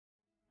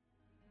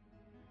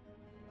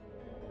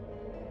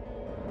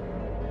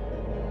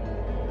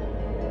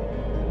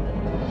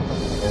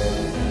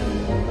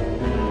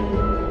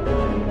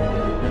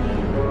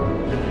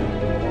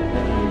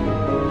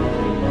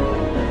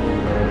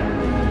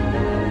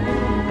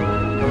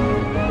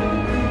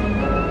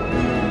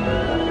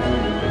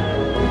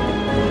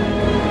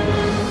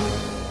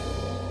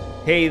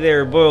Hey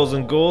there, boils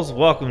and ghouls.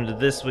 Welcome to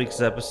this week's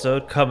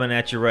episode. Coming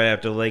at you right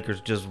after Lakers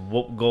just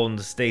whoop Golden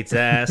State's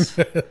ass.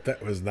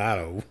 That was not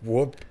a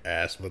whoop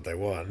ass, but they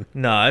won.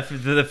 No,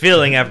 the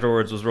feeling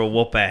afterwards was real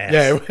whoop ass.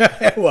 Yeah,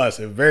 it was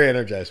a very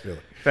energized feeling.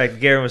 In fact,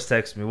 Garen was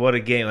texting me, "What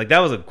a game! Like that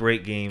was a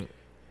great game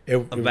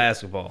of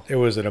basketball." It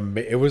was an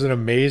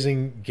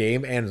amazing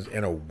game and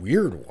a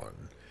weird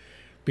one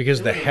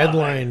because There the was a lot back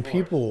headline and forth.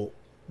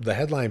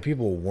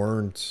 people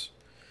weren't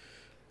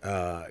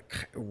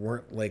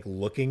like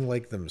looking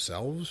like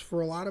themselves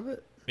for a lot of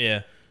it.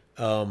 Yeah,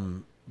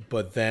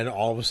 But then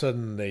all of a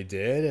sudden they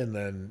did, and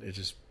then it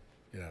just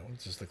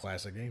it's just a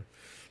classic game.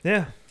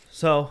 yeah.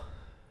 So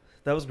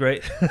that was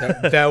great.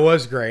 That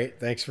was great.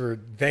 Thanks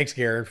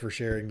Garen for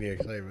sharing the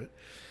excitement.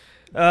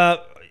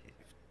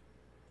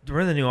 We're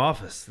in the new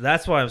office.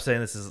 That's why I'm saying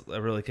this is a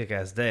really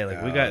kick-ass day.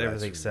 Like we got Oh,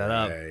 everything that's set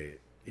up. right.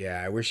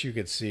 Yeah, I wish you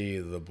could see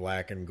the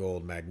black and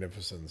gold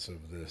magnificence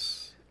of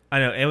this. I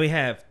know, and we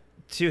have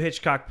 2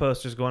 Hitchcock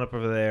posters going up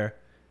over there,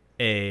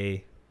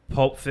 a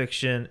Pulp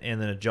Fiction, and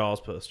then a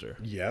Jaws poster.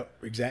 Yep,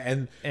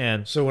 exactly.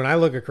 And So when I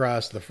look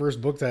across, the first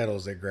book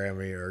titles that grab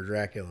me are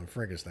Dracula and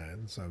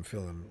Frankenstein. So I'm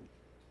feeling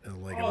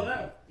like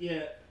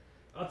yeah.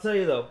 I'll tell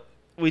you though,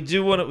 we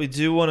do want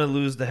to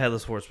lose the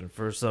Headless Horseman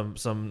for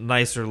some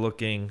nicer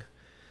looking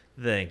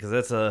thing because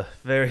that's a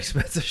very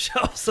expensive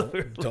shelf. So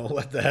don't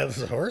let the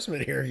Headless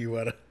Horseman hear you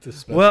want to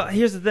spend. well,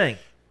 here's the thing.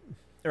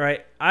 All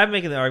right, I'm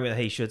making the argument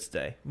that he should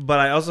stay, but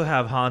I also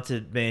have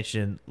Haunted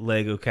Mansion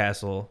Lego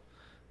Castle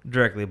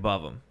directly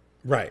above him.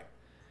 Right.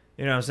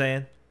 You know what I'm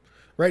saying?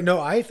 Right. No,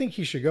 I think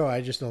he should go.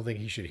 I just don't think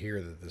he should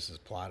hear that this is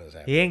plot is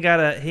happening. He ain't got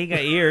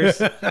ears.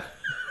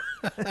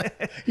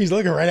 He's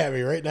looking right at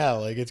me right now,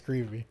 like it's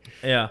creepy.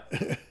 Yeah,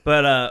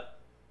 but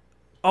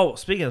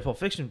speaking of the Pulp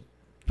Fiction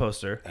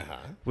poster,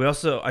 we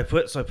also I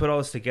put all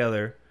this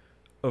together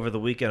over the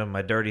weekend of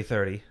my Dirty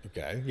 30.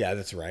 Okay. Yeah,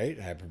 that's right.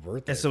 Happy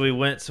birthday. And so we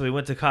went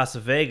to Casa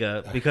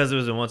Vega because it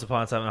was in Once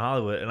Upon a Time in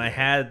Hollywood, and I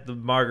had the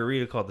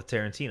margarita called the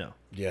Tarantino.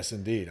 Yes,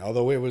 indeed.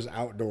 Although it was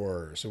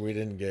outdoor, so we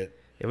didn't get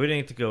Yeah, we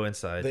didn't get to go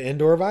inside. the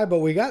indoor vibe, but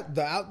we got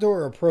the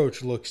outdoor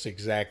approach. Looks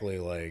exactly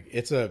like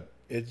It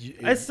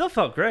still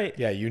felt great.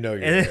 Yeah, you're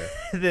And there.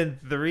 then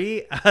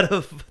three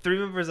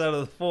members out of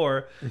the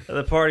 4 of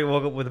the party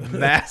woke up with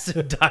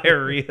massive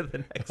diarrhea the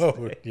next Oh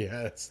day.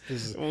 yes,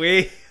 this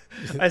is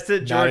I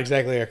said, not George.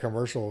 exactly a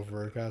commercial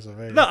for Casa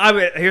Vegas. No, I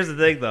mean, here's the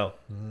thing though.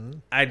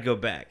 I'd go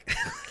back.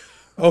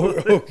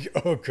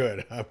 Oh,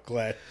 good. I'm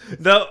glad.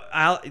 No,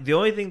 the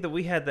only thing that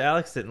we had that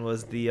Alex didn't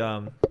was the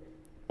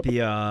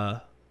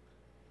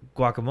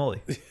guacamole.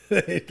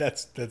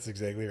 That's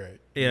exactly right.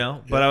 You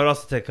know, but I would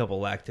also take a couple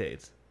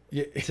lactates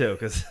Yeah. too,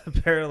 because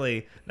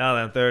apparently now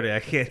that I'm 30, I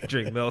can't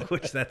drink milk,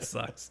 which that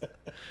sucks.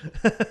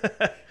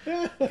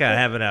 Kind of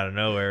happened out of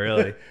nowhere,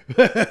 really.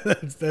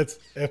 that's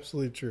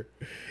absolutely true.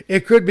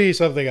 It could be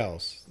something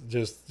else,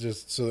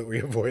 just so that we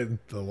avoid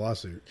the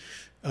lawsuit.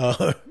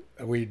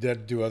 We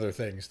did do other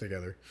things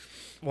together.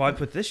 Well, I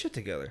put this shit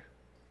together.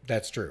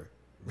 That's true.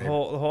 The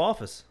whole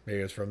office. Maybe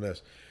it's from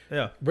this.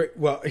 Yeah. But,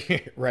 well,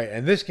 right,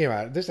 and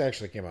this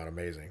actually came out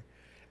amazing,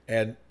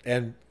 and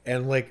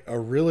like a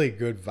really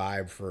good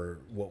vibe for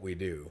what we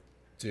do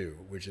too,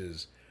 which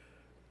is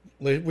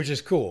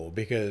cool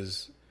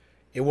because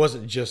it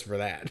wasn't just for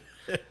that.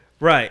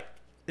 Right.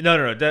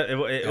 No.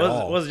 It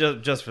all.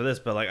 wasn't just for this,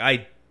 but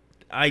like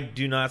I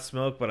do not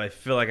smoke, but I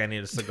feel like I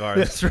need a cigar in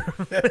this room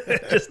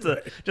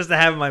just to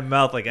have in my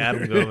mouth like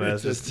Adam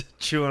Gomez, just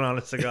chewing on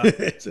a cigar.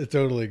 It's a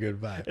totally good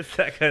vibe. It's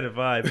that kind of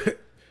vibe.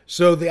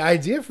 So the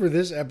idea for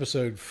this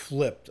episode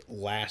flipped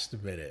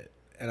last minute,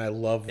 and I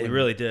love It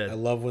really did. I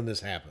love when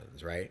this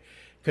happens, right?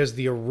 Because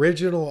the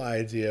original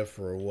idea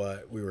for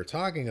what we were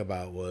talking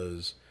about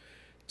was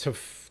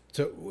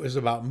was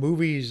about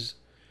movies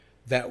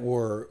that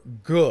were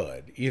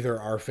good, either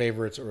our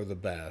favorites or the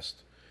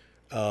best,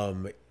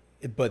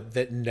 but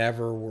that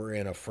never were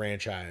in a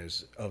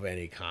franchise of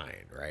any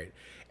kind, right?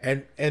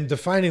 And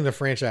defining the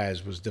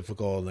franchise was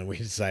difficult, and then we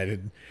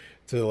decided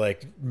to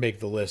like make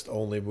the list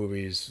only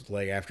movies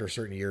like after a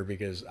certain year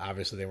because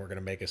obviously they weren't going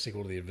to make a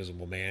sequel to The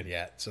Invisible Man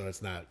yet, so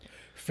it's not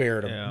fair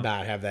to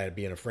not have that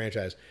be in a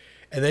franchise.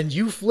 And then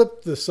you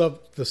flipped the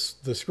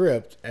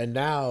script, and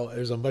now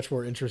there's a much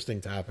more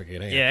interesting topic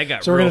at hand. Yeah, I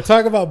got so we're real- going to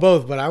talk about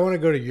both, but I want to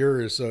go to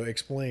yours. So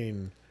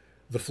explain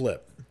the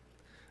flip.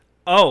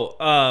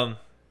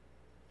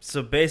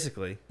 So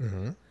basically,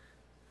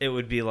 it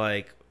would be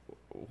like,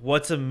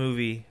 what's a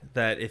movie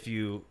that if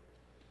you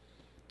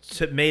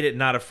made it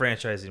not a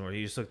franchise anymore,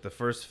 you just took the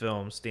first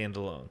film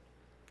standalone.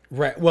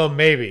 Right. Well,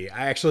 maybe.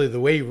 Actually, the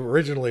way you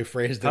originally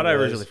phrased it How did I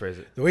originally phrase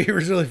it? The way you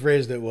originally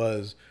phrased it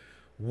was,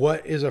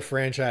 what is a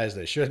franchise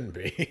that shouldn't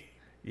be?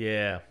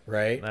 Yeah.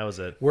 Right? That was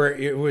it.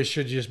 Where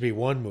should just be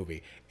one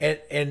movie. And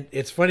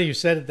it's funny you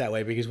said it that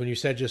way because when you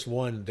said just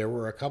one, there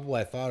were a couple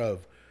I thought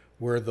of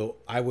where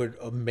I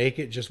would make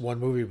it just one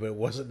movie, but it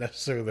wasn't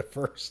necessarily the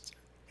first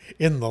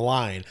in the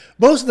line.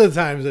 Most of the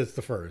times it's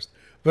the first.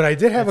 But I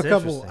did have That's a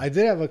couple. interesting. I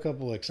did have a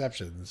couple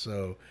exceptions.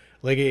 So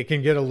like it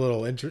can get a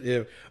little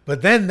interesting.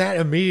 But then that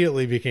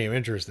immediately became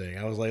interesting.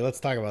 I was like, let's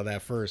talk about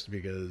that first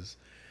because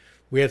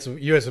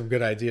you had some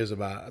good ideas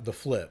about the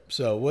flip.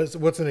 So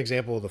what's an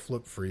example of the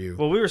flip for you?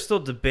 Well, we were still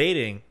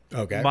debating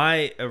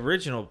my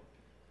original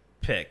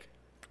pick,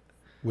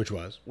 which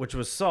was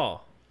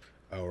Saw.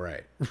 Oh,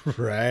 right.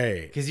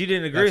 Right. Because you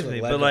didn't agree with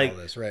me, but like,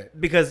 right.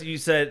 Because you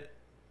said,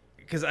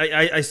 because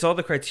I saw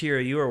the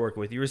criteria you were working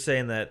with. You were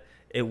saying that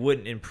it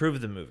wouldn't improve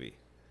the movie.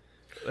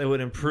 It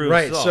would improve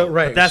Saw. So,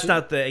 right. But that's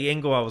not the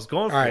angle I was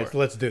going for. All right, so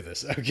let's do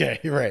this. Okay,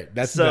 right.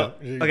 That's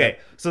okay.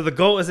 So the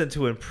goal isn't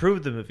to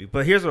improve the movie,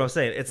 but here's what I'm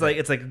saying. It's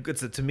like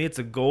to me, it's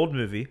a gold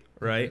movie,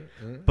 right?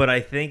 Mm-hmm. But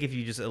I think if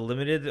you just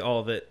eliminated all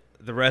of it,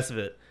 the rest of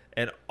it,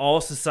 and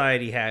all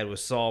society had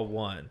was Saw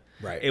 1.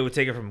 Right. It would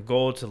take it from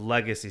gold to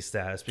legacy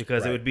status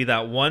because it would be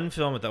that one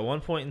film at that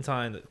one point in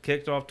time that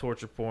kicked off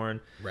torture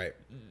porn. Right.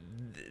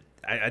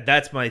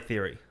 That's my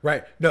theory.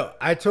 Right. No,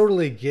 I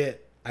totally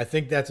get. I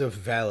think that's a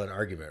valid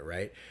argument.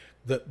 Right.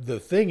 The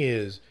thing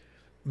is,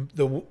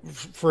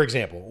 for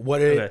example,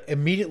 what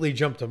immediately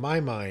jumped to my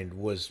mind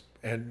was,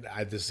 and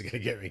this is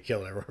gonna get me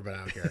killed everywhere, but I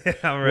don't care.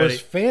 I'm ready.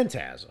 Was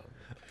Phantasm.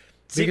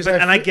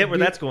 I get where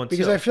that's going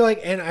because I feel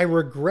like, and I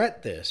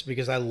regret this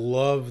because I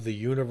love the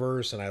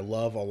universe and I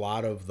love a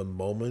lot of the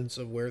moments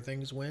of where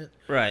things went.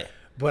 Right.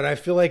 But I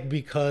feel like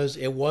because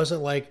it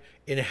wasn't like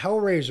in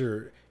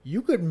Hellraiser,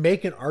 you could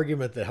make an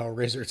argument that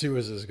Hellraiser 2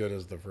 is as good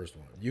as the first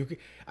one.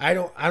 I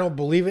don't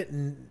believe it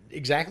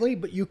exactly,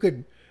 but you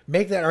could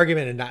make that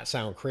argument and not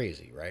sound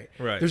crazy, right?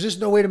 Right. There's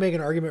just no way to make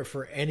an argument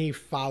for any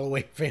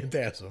following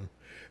Phantasm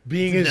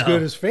being as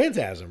good as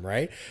Phantasm,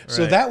 right?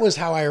 So that was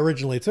how I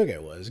originally took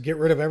it, was get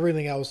rid of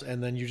everything else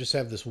and then you just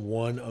have this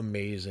one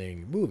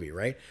amazing movie,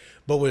 right?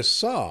 But with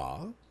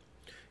Saw,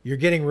 you're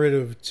getting rid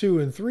of 2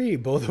 and 3,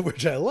 both of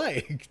which I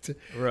liked.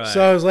 Right.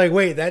 So I was like,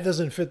 wait, that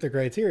doesn't fit the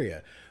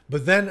criteria.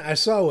 But then I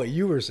saw what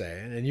you were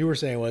saying, and you were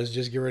saying was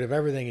just get rid of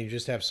everything and you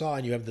just have Saw,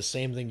 and you have the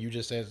same thing you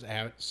just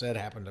said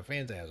happened to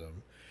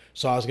Phantasm.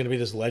 Saw is going to be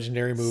this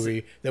legendary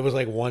movie that was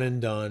like one and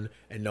done,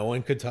 and no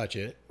one could touch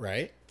it,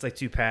 right? It's like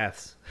two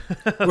paths.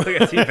 We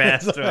got two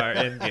paths to our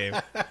end game.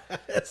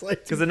 It's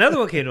like because another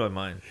one came to my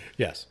mind.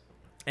 Yes.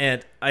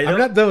 And I'm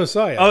not done with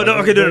Saw yet. Oh no!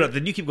 Okay, no.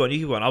 Then you keep going. You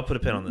keep going. I'll put a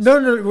pin on this.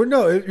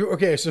 No.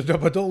 Okay, so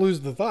but don't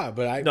lose the thought.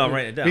 But I'm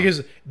writing it down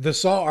because the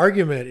Saw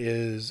argument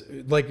is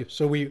like,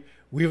 so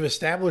we've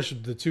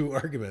established the two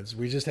arguments.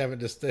 We just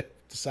haven't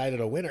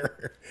decided a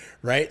winner,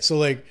 right? So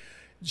like,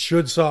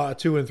 should Saw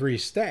 2 and 3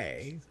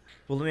 stay?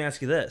 Well, let me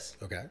ask you this.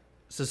 Okay.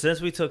 So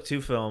since we took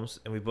two films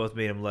and we both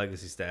made them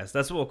legacy stats,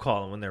 that's what we'll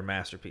call them when they're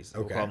masterpieces.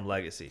 Okay. We'll call them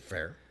legacy.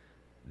 Fair.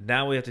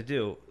 Now we have to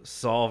do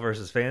Saw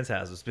versus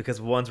Phantasms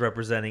because one's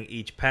representing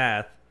each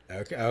path.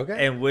 Okay.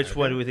 And which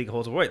one do we think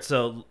holds the weight?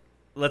 So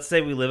let's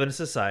say we live in a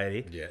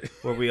society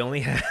where we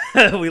only have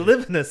we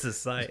live in a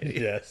society.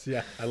 Yes,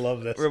 yeah. I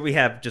love this. Where we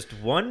have just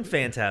one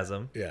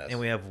Phantasm and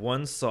we have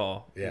one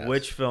Saw. Yes.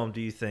 Which film do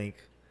you think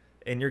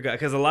in your gut?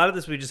 Because a lot of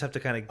this we just have to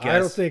kind of guess. I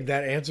don't think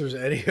that answers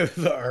any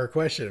of our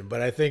question,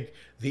 but I think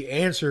the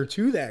answer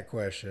to that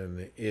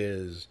question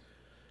is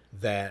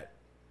that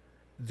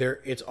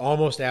it's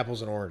almost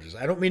apples and oranges.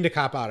 I don't mean to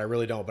cop out, I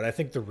really don't, but I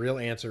think the real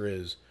answer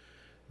is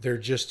they're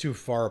just too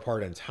far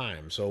apart in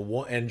time,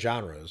 and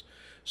genres.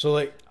 So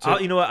like,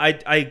 you know what?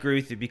 I agree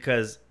with you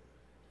because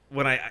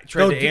when I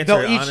tried to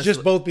answer, they'll each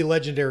just both be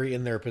legendary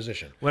in their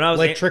position. When I was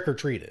like Trick or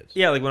Treat is.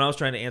 Yeah, like when I was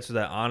trying to answer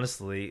that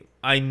honestly,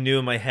 I knew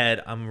in my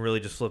head I'm really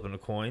just flipping a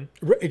coin.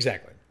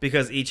 Exactly.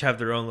 Because each have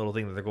their own little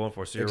thing that they're going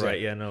for. So you're right.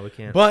 Yeah, no, we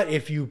can't. But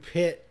if you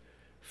pit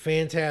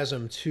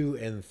Phantasm 2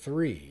 and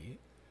 3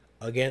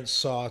 against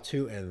Saw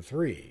 2 and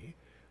 3,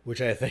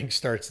 which I think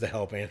starts to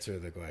help answer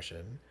the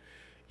question,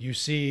 you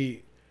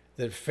see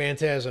that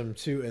Phantasm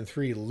 2 and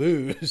 3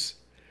 lose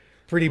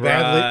pretty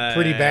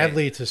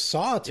badly to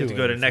Saw 2 and 3. You have to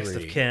go to Next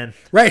of Kin.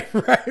 Right,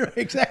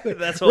 exactly.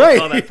 That's what we'll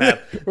call that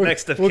path.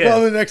 Next of Kin. We'll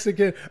call it Next of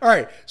Kin. All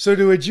right, so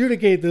to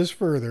adjudicate this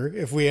further,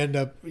 if we end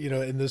up,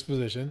 in this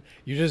position,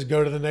 you just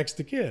go to the Next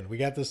of Kin. We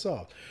got this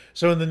solved.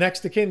 So in the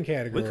Next of Kin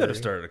category... We could have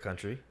started a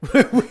country.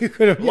 We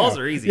could have... Laws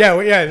are easy. Yeah,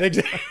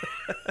 exactly.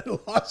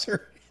 Laws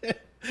are...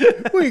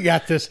 We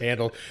got this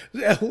handled.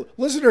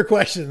 Listener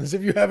questions.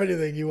 If you have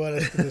anything you want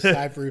us to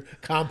decide for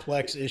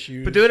complex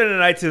issues, but do it in an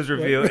iTunes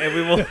review,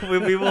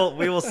 and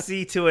we will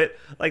see to it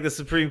like the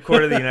Supreme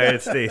Court of the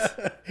United States.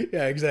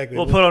 Yeah, exactly.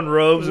 We'll put on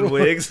robes and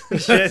wigs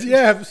and shit.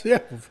 Yeah.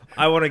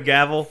 I want a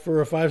gavel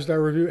for a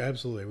 5-star review.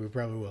 Absolutely, we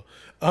probably will.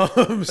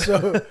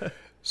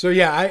 So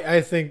yeah, I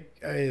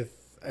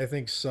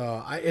think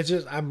Saw.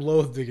 I'm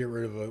loath to get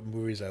rid of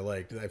movies I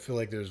liked. I feel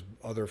like there's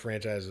other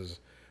franchises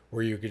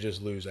where you could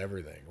just lose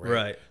everything,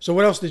 right? So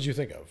what else did you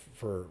think of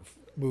for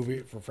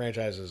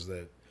franchises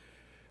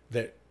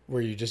that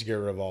where you just get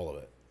rid of all of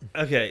it?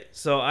 Okay,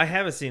 so I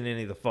haven't seen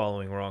any of the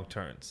following wrong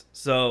turns,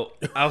 so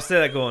I'll say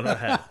that going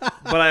ahead.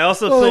 But I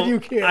also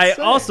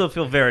also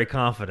feel very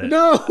confident.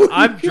 No,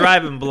 I'm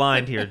driving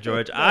blind here,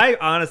 George. I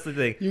honestly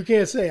think you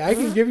can't say. I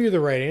can give you the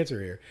right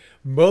answer here.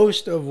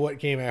 Most of what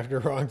came after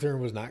Wrong Turn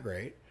was not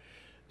great.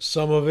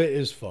 Some of it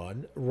is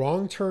fun.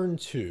 Wrong Turn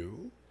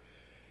 2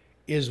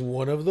 is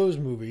one of those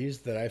movies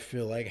that I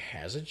feel like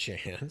has a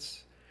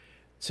chance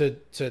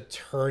to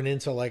turn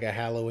into like a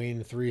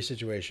Halloween 3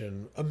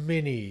 situation, a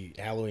mini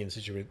Halloween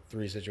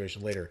 3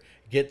 situation later,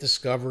 get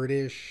discovered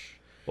ish.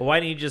 Well,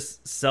 why didn't you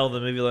just sell the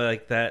movie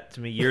like that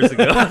to me years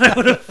ago? And I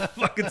would have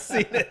fucking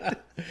seen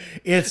it.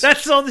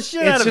 That's all the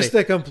shit out of me. It's just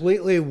a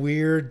completely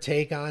weird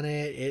take on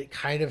it. It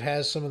kind of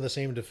has some of the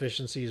same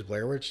deficiencies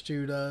Blair Witch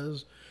 2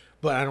 does,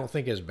 but I don't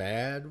think is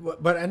bad.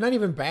 But not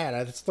even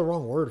bad. That's the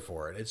wrong word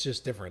for it. It's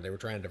just different. They were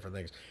trying different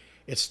things.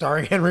 It's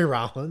starring Henry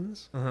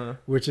Rollins,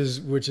 which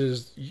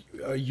is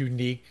a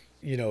unique,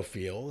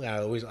 feel.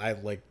 I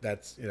like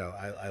that's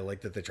I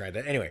like that they tried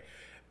that. Anyway,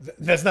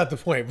 that's not the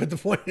point. But the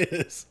point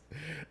is,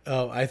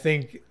 I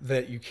think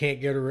that you can't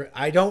get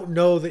I don't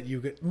know that you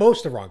get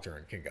most of Wrong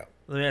Turn can go.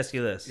 Let me ask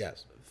you this: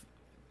 Yes,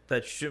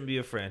 that shouldn't be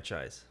a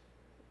franchise.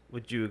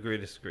 Would you agree or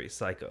disagree?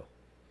 Psycho.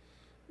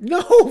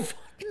 No,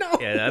 no.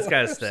 Yeah, that's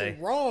got to stay.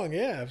 Wrong.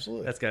 Yeah,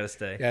 absolutely. That's got to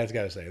stay. Yeah, it's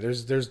got to stay.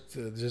 There's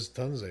just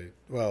tons of.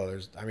 Well,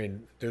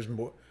 there's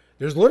more.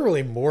 There's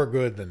literally more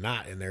good than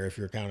not in there if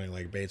you're counting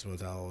like Bates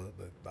Motel,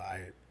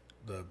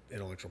 the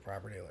intellectual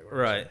property, like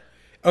right.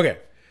 Okay,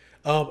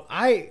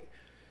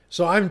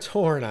 so I'm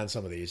torn on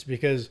some of these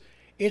because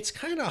it's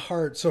kind of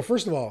hard. So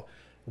first of all,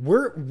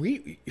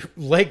 we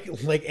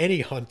like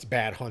any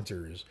bad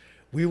hunters,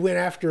 we went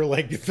after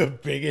like the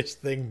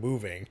biggest thing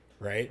moving.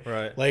 Right.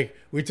 Like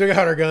we took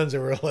out our guns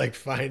and we're like,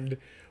 find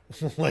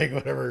like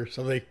whatever,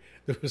 something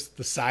that was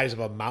the size of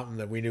a mountain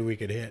that we knew we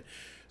could hit.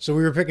 So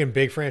we were picking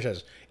big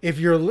franchises. If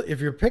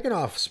you're picking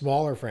off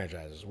smaller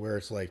franchises where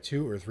it's like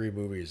 2 or 3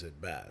 movies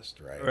at best,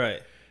 right?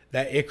 Right.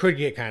 That it could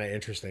get kind of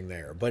interesting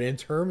there. But in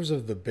terms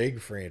of the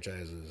big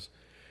franchises,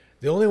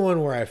 the only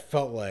one where I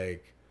felt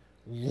like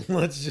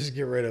let's just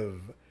get rid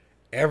of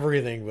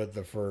everything but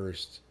the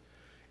first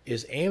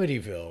is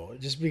Amityville,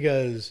 just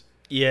because.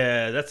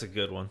 Yeah, that's a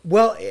good one.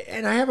 Well,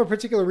 and I have a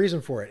particular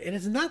reason for it. And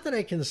it's not that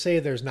I can say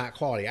there's not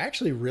quality. I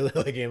actually really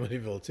like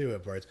Amityville 2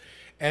 at parts.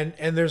 And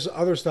there's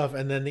other stuff.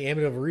 And then the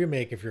Amityville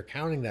remake, if you're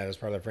counting that as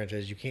part of the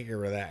franchise, you can't get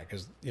rid of that.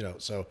 Because,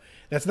 so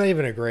that's not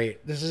even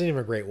this isn't even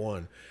a great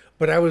one.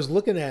 But I was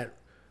looking at,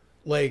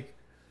 like,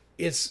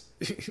 it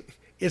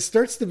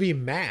starts to be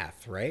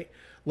math, right?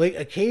 Like,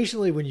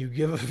 occasionally when you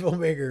give a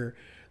filmmaker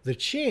the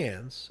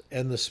chance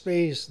and the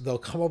space, they'll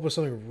come up with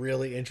something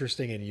really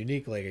interesting and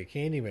unique, like a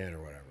Candyman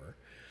or whatever.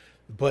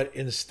 But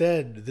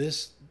instead,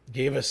 this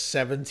gave us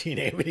 17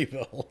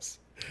 Amityvilles.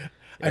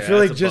 Yeah, I feel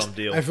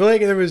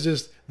like there was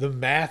just the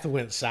math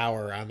went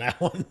sour on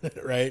that one,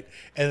 right?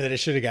 And that it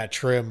should have got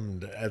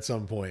trimmed at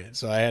some point.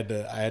 So I had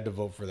to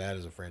vote for that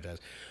as a franchise.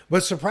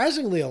 But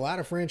surprisingly, a lot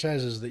of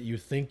franchises that you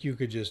think you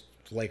could just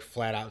like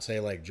flat out say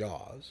like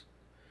Jaws,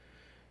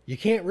 you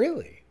can't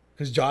really,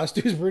 because Jaws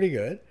 2 is pretty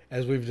good,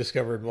 as we've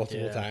discovered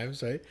multiple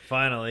times, right?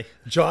 Finally,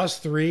 Jaws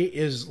 3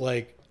 is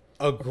like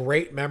a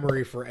great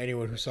memory for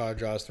anyone who saw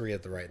Jaws 3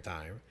 at the right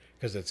time,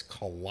 because it's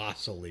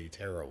colossally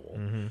terrible,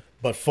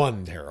 but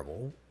fun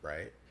terrible,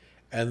 right?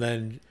 And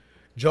then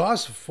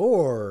Jaws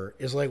 4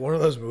 is like one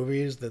of those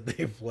movies that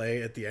they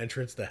play at the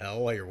entrance to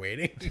hell while you're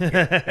waiting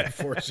and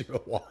force you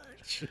to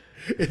watch.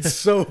 It's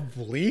so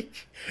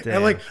bleak. Damn.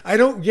 And like, I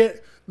don't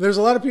get, there's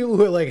a lot of people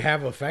who like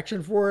have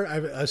affection for it.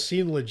 I've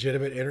seen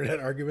legitimate internet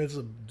arguments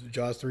of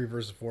Jaws 3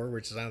 versus 4,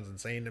 which sounds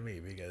insane to me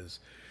because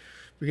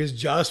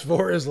Jaws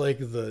 4 is like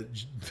the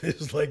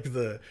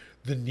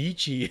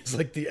Nietzsche, it's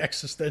like the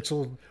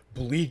existential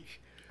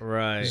bleak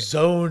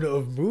zone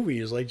of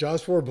movies. Like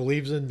Jaws 4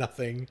 believes in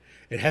nothing.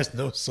 It has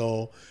no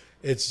soul.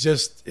 It's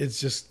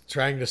just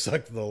trying to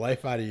suck the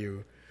life out of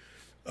you,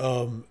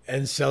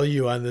 and sell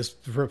you on this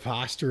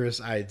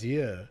preposterous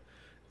idea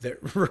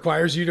that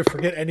requires you to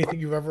forget anything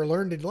you've ever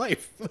learned in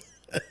life.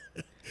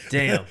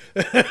 Damn.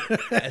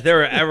 If there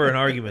were ever an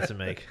argument to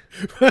make.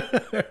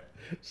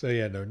 So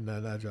yeah, no,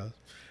 not Jaws.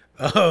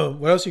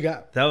 What else you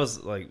got? That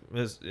was like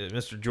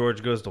Mr.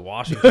 George Goes to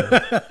Washington.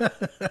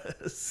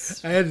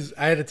 I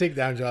had to take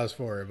down Jaws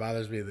 4. It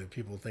bothers me that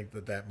people think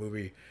that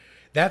movie.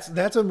 That's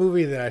a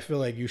movie that I feel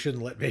like you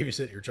shouldn't let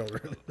babysit your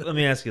children. Let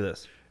me ask you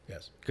this.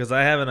 Yes. Because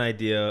I have an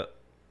idea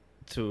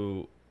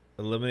to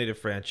eliminate a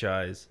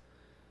franchise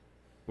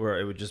where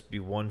it would just be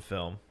one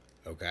film.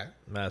 Okay.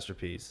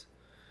 Masterpiece.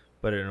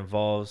 But it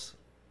involves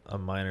a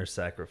minor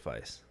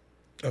sacrifice.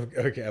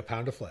 Okay, a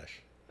pound of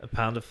flesh. A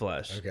pound of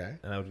flesh. Okay.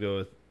 And I would go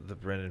with the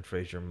Brendan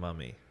Fraser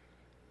Mummy.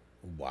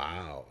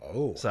 Wow.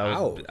 Oh,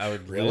 so I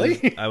would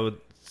really? I'm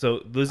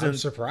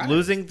surprised.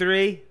 Losing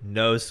 3,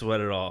 no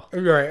sweat at all.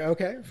 Right.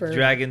 Okay. Fair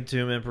Dragon enough.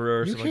 Tomb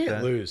Emperor or something like that.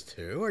 You can't lose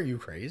 2. Are you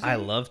crazy? I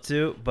love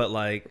to, but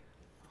like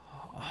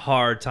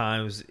hard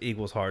times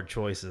equals hard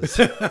choices.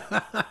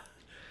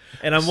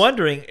 And I'm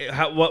wondering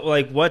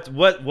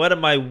what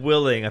am I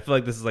willing? I feel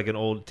like this is like an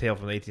old tale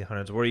from the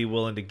 1800s. What are you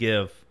willing to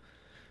give,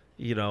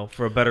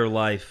 for a better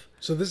life?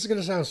 So this is going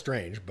to sound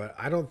strange, but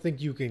I don't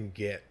think you can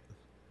get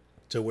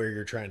to where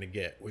you're trying to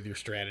get with your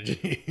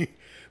strategy.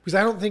 Because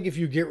I don't think if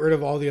you get rid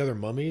of all the other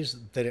mummies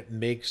that it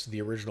makes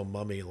the original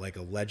Mummy like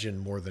a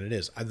legend more than it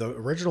is. The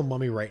original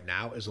Mummy right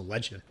now is a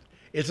legend.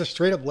 It's a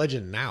straight up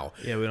legend now.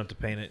 Yeah, we don't have to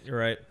paint it. You're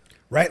right.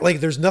 Right?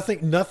 Like there's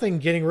nothing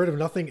getting rid of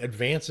nothing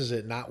advances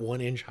it not 1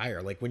 inch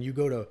higher. Like when you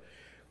go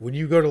when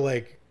you go to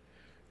like,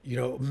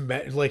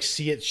 like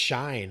see it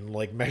shine,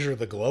 like measure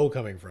the glow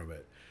coming from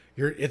it,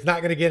 it's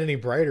not going to get any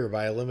brighter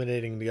by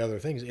eliminating the other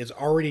things. It's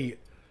already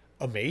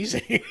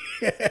amazing.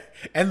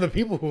 And the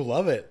people who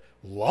love it,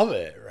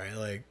 right?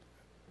 Like,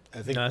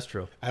 I think No, that's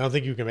true. I don't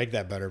think you can make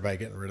that better by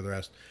getting rid of the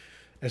rest,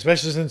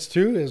 especially since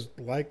 2 is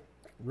like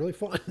really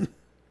fun,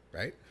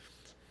 right?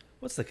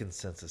 What's the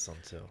consensus on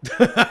 2?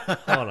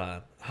 Hold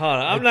on.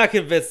 I'm not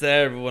convinced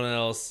that everyone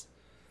else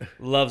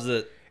loves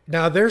it.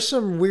 Now there's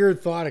some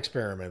weird thought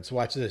experiments.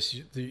 Watch this.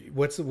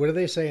 What do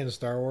they say in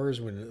Star Wars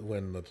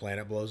when the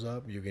planet blows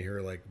up? You can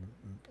hear like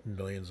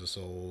millions of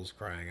souls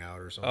crying out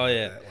or something. Oh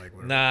yeah. Like that.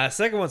 Like, nah,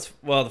 second one's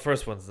the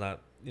first one's not.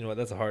 You know what?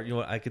 That's a hard. You know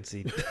what? I could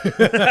see.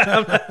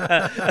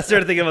 I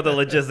started thinking about the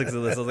logistics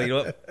of this. I was like, you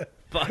know what?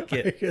 Fuck I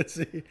it. can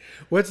see.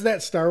 What's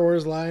that Star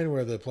Wars line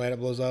where the planet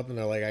blows up and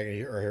they're like, I can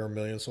hear a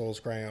million souls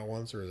crying out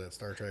once, or is that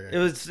Star Trek? It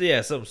was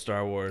some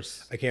Star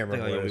Wars. I can't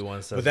remember. Like What it Obi-Wan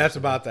is. says But that's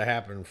about to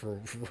happen for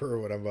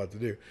what I'm about to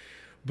do.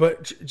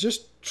 But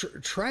just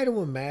try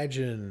to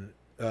imagine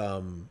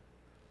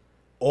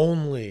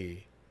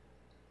only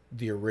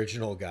the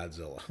original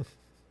Godzilla,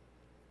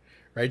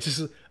 right?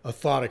 Just a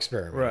thought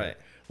experiment, Right.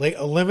 Like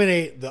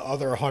eliminate the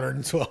other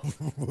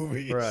 112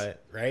 movies,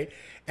 right?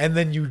 And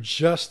then you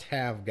just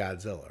have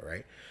Godzilla,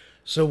 right?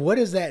 So what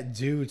does that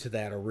do to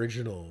that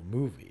original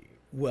movie?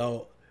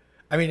 Well,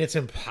 I mean, it's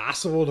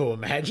impossible to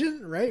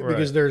imagine, right?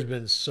 Because there's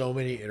been so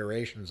many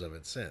iterations of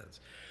it since.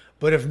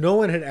 But if no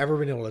one had ever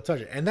been able to touch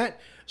it, and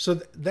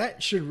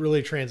that should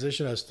really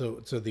transition us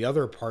to the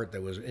other part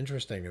that was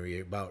interesting to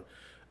me about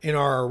in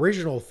our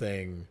original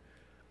thing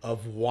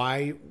of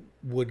why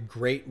would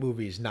great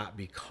movies not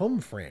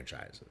become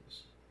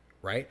franchises,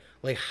 right?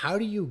 Like, how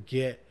do you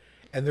get?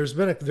 And there's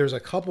a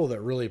couple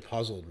that really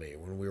puzzled me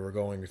when we were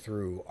going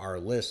through our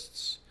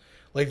lists.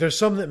 Like, there's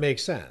some that make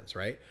sense,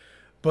 right?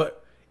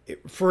 But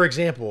for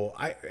example,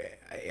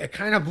 it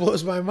kind of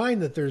blows my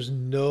mind that there's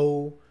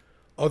no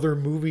other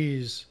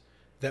movies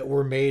that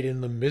were made in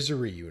the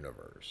Misery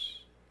universe,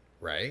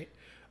 right?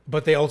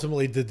 But they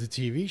ultimately did the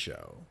TV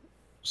show.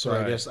 So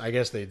Right. I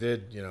guess they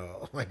did,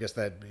 I guess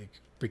that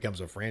becomes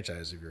a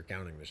franchise if you're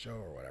counting the show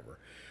or whatever.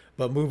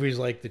 But movies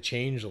like The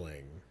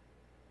Changeling,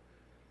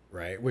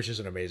 right, which is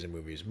an amazing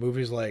movie.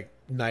 Movies like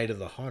Night of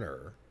the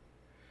Hunter.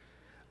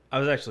 I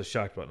was actually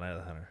shocked about Night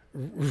of the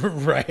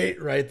Hunter.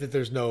 Right, that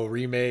there's no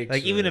remakes.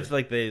 Like, even if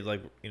like they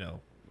tried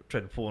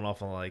to pull it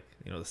off on like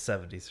the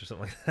 70s or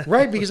something like that.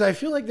 Right, because I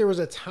feel like there was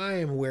a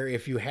time where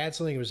if you had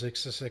something that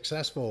was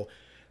successful,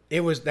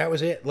 that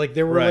was it. Like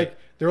there were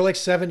like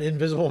 7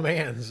 Invisible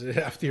Mans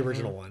after the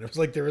original one. It was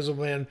like the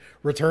Invisible Man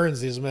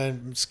returns, the Invisible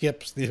Man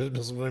skips, the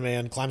Invisible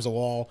Man climbs a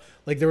wall.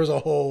 Like there was a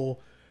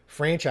whole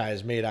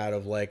franchise made out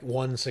of like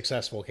one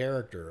successful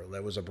character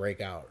that was a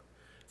breakout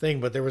thing.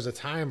 But there was a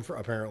time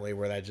apparently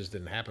where that just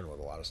didn't happen with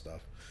a lot of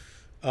stuff.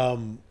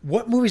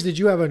 What movies did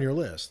you have on your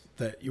list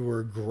that you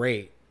were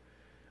great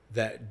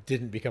that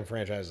didn't become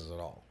franchises at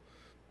all?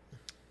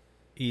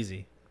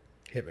 Easy.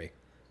 Hit me.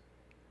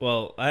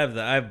 Well,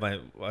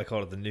 I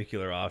call it the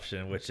nuclear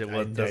option, which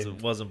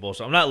wasn't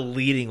bullshit. I'm not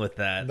leading with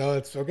that. No,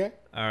 it's okay.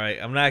 All right,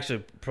 I'm not actually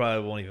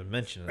probably won't even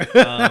mention it.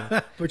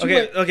 But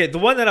okay. The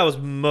one that I was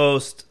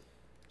most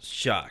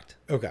shocked,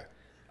 Okay.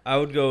 I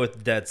would go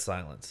with Dead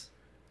Silence.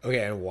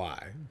 Okay, and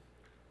why?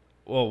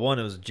 Well, one,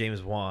 it was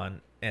James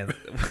Wan, and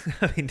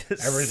I mean,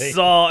 Everything.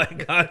 Saw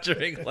and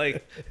Conjuring.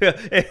 Like,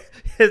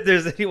 if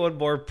there's anyone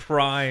more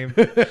prime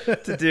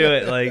to do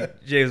it,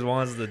 like James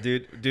Wan's the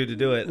dude to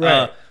do it.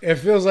 Right. It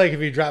feels like if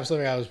he dropped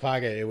something out of his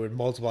pocket, it would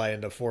multiply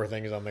into 4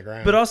 things on the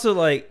ground. But also,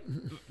 like,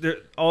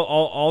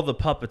 all the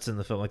puppets in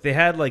the film, like they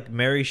had like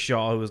Mary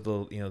Shaw, who was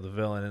the the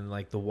villain, and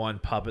like the one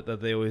puppet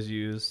that they always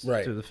use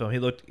through the film. He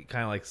looked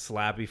kind of like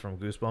Slappy from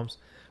Goosebumps.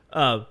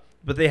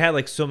 But they had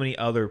like so many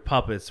other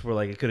puppets where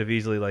like it could have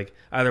easily like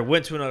either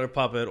went to another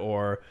puppet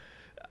or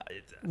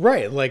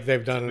right, like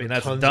they've done. I mean,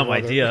 that's a dumb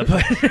idea,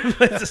 but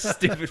it's a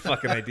stupid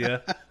fucking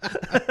idea.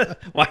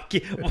 Why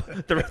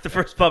can't, the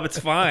first puppet's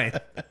fine.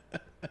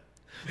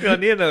 We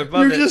don't need another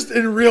puppet. You just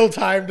in real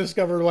time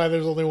discovered why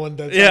there's only one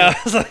dead. Yeah,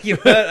 I was like, you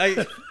know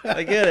what?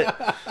 I get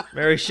it.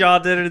 Mary Shaw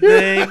did her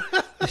thing.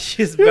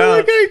 She's You're bound.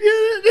 like,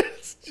 I get it.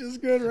 It's just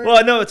good, right?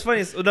 Well, no, it's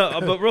funny. No,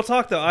 but real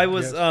talk though, I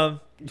was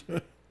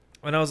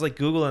when I was like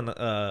Googling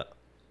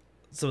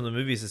some of the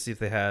movies to see if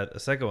they had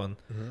a second one,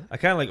 I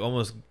kind of like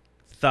almost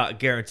thought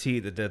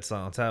guaranteed that Dead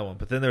Silence had one,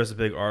 but then there was a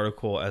big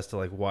article as to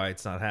like why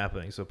it's not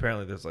happening. So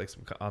apparently there's like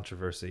some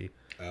controversy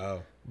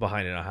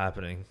behind it not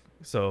happening.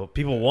 So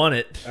people want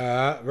it.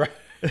 Right.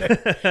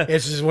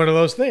 It's just one of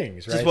those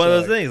things, right? Just one of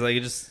those things. Like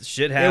it just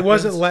shit happens. It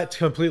wasn't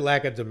complete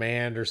lack of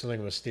demand or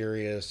something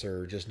mysterious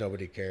or just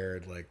nobody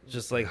cared. Like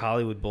just like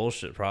Hollywood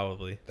bullshit,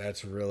 probably.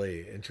 That's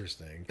really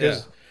interesting. Yeah.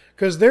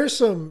 Because there's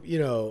some,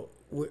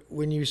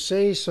 when you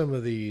say some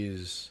of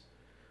these,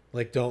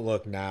 like Don't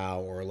Look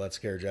Now or Let's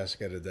Scare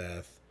Jessica to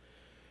Death,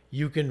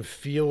 you can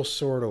feel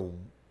sort of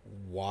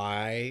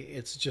why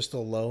it's just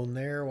alone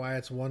there, why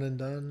it's one and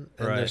done.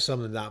 And there's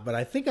some that not. But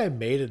I think I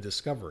made a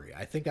discovery.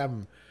 I think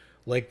I'm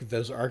like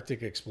those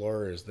Arctic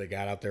explorers that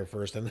got out there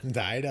first and then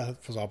died.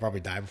 So I'll probably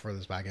die before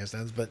this podcast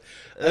ends. But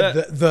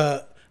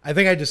I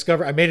think I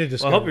made a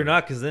discovery. Well, I hope you're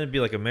not, because then it'd be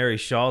like a Mary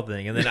Shaw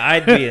thing, and then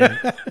I'd be in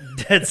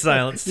dead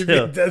silence You'd be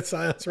too. in dead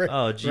silence, right?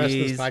 Oh, The rest of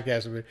this jeez.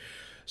 podcast would be.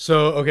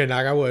 So okay,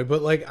 knock on wood.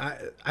 But like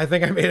I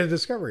think I made a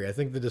discovery. I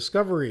think the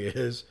discovery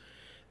is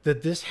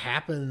that this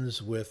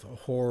happens with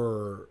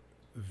horror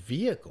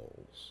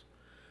vehicles,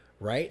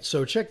 right?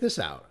 So check this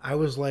out. I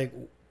was like,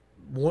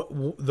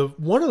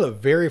 one of the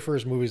very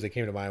first movies that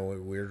came to mind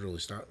when we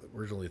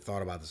originally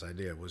thought about this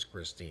idea was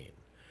Christine.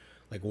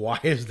 Like, why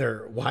is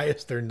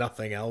there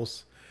nothing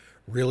else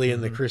really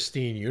in the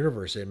Christine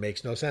universe? It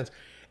makes no sense.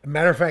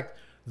 Matter of fact,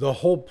 the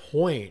whole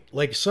point,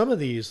 like some of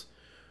these,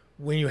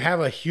 when you have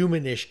a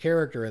humanish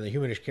character and the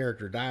humanish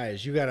character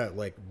dies, you gotta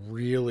like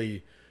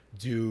really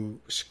do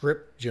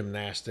script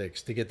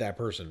gymnastics to get that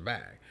person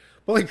back.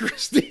 But like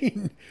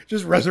Christine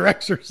just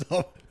resurrects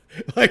herself.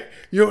 Like,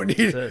 you don't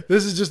need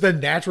this is just a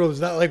natural. It's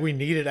not like we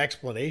needed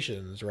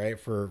explanations, right,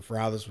 for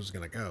how this was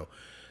going to go.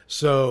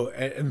 So,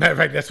 and matter of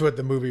fact, that's what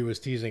the movie was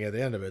teasing at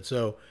the end of it.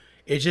 So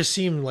it just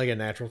seemed like a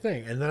natural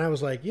thing. And then I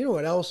was like, you know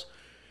what else?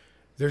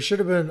 There should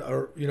have been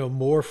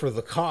more for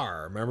the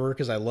car. Remember,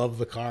 because I love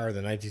the car,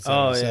 the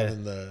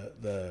 1977,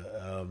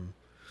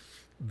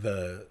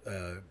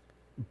 the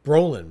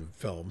Brolin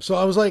film. So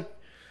I was like,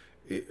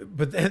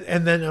 but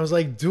then I was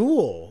like,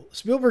 Duel,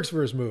 Spielberg's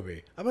first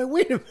movie. I'm like,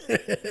 wait a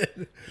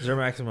minute. Is there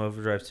Maximum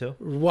Overdrive too?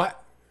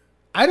 What?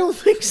 I don't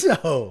think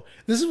so.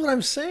 This is what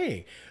I'm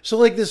saying. So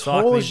like this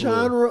whole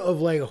genre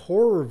of like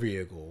horror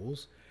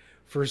vehicles,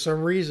 for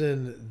some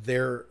reason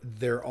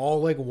they're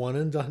all like one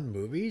and done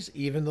movies,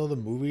 even though the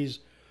movies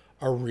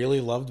are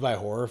really loved by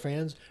horror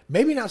fans.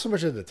 Maybe not so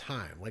much at the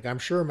time. Like I'm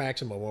sure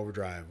Maximum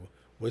Overdrive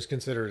was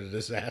considered a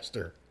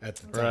disaster at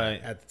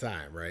the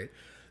time, right?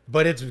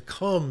 But it's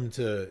come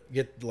to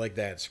get like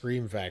that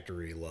Scream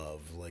Factory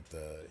love, like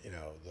the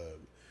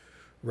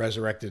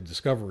resurrected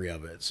discovery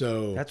of it.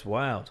 So That's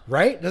wild,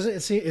 right? Doesn't it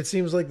seem? It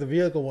seems like the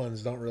vehicle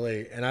ones don't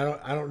really, and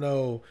I don't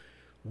know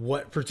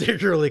what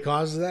particularly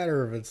causes that,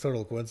 or if it's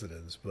total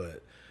coincidence.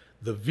 But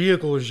the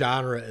vehicle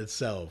genre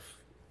itself,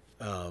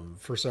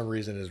 for some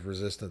reason, is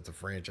resistant to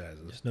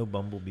franchises. There's no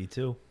Bumblebee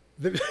too.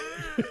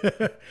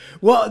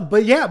 Well,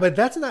 but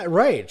that's not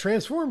right.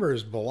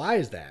 Transformers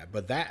belies that,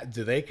 but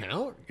do they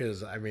count?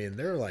 Because I mean,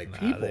 they're like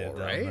people,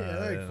 right?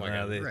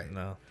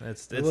 No,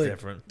 it's like,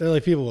 different. They're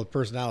like people with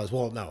personalities.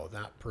 Well, no,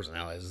 not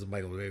personalities. This is a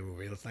Michael Bay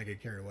movie. Let's not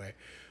get carried away.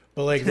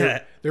 But like,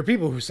 they're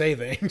people who say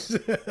things.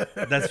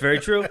 That's very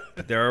true.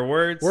 There are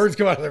words. Words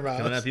come out of their mouths.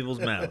 Coming out of people's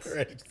mouths.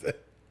 Right.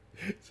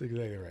 That's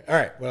exactly right. All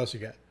right, what else you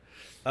got?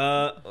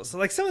 So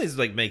like some of these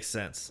like make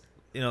sense.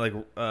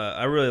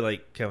 I really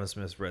like Kevin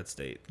Smith's Red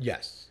State.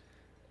 Yes.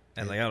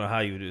 And like I don't know how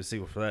you would do a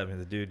sequel for that. I mean,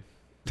 the dude,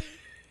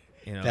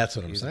 that's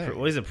what I'm saying.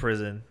 Well, he's in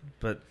prison,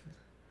 but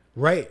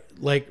right,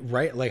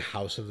 like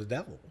House of the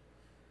Devil.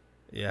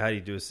 Yeah, how do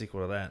you do a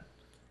sequel to that?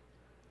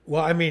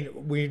 Well, I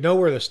mean, we know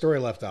where the story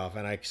left off,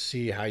 and I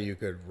see how you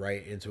could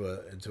write into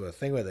a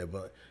thing with it,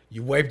 but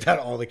you wiped out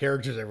all the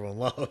characters everyone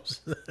loves.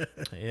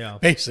 Yeah,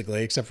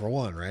 basically, except for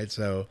one, right?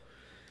 So,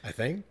 I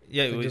think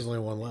there's only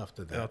one left.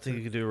 I don't think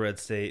you could do a Red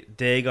State.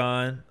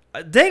 Dagon,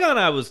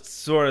 I was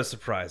sort of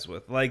surprised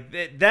with.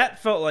 Like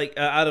that felt like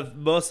out of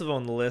most of them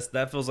on the list,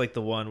 that feels like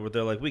the one where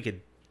they're like, we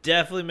could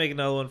definitely make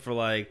another one for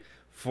like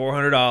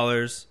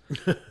 $400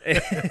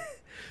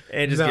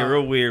 and just get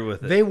real weird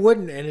with it. They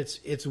wouldn't, and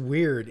it's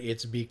weird.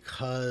 It's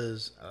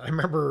because I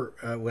remember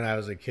when I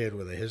was a kid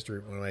with one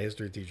of my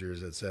history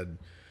teachers that said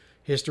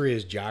history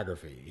is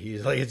geography.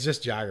 He's like, it's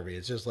just geography.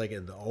 It's just like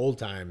in the old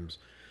times,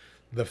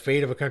 the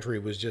fate of a country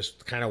was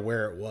just kind of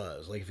where it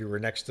was. Like if you were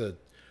next to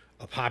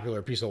a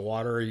popular piece of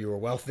water, you were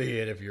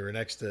wealthy, and if you were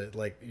next to,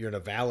 like, you're in a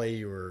valley,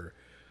 you were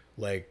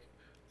like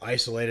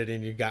isolated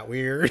and you got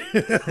weird.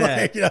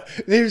 Like,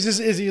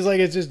 he's like,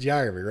 it's just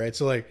geography, right?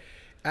 So like,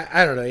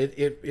 I don't know.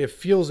 It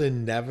feels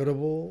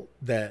inevitable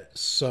that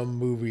some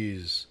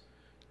movies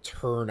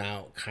turn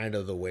out kind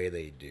of the way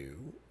they do,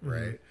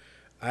 right?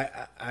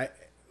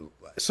 Mm-hmm.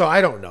 So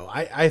I don't know.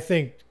 I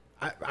think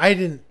I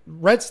didn't.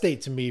 Red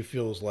State to me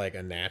feels like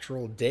a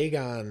natural.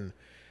 Dagon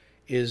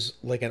is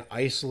like an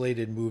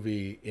isolated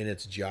movie in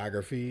its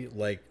geography,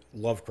 like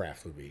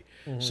Lovecraft would be.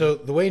 Mm-hmm. So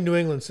the way New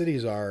England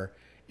cities are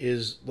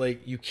is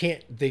like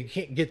they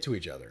can't get to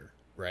each other,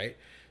 right?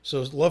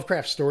 So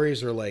Lovecraft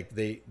stories are like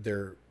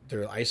they're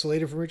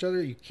isolated from each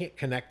other. You can't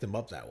connect them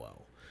up that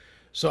well.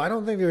 So I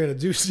don't think they're going to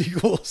do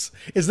sequels.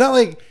 It's not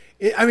like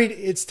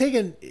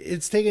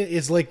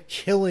it's like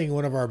killing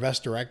one of our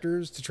best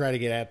directors to try to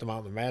get At the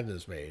Mountain of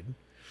Madness made.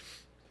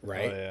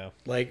 Right? Oh, yeah.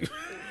 Like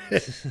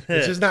it's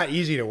just not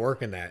easy to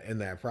work in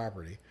that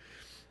property.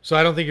 So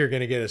I don't think you're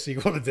going to get a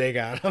sequel to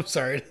Dagon. I'm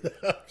sorry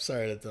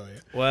to tell you.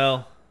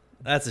 Well,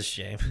 that's a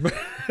shame.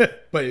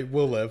 But it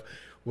will live.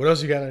 What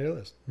else you got on your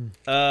list?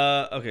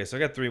 Okay, so I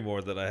got three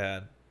more that I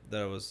had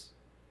that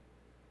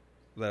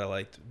I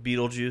liked.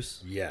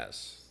 Beetlejuice.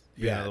 Yes.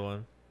 Yeah. Another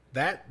one.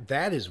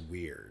 That is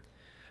weird.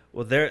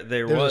 Well,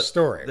 there's a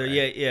story. There,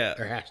 right? Yeah.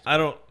 There has to be. I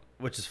don't,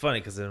 which is funny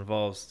because it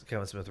involves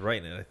Kevin Smith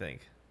writing it, I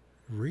think.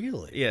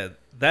 Really? Yeah,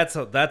 that's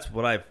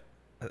what I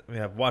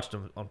mean, I've watched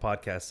them on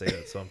podcasts say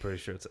that, so I'm pretty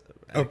sure it's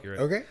accurate.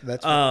 Oh, okay,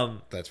 that's fair.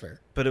 That's fair.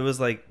 But it was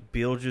like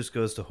Beetlejuice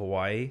goes to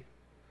Hawaii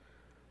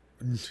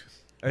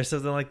or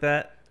something like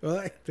that. Well,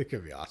 that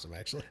could be awesome,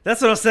 actually.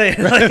 That's what I'm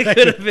saying. Like, it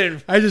could have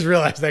been. I just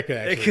realized that could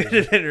actually. It could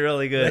have been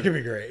really good. That could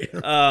be great.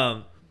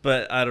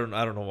 But I don't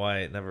know why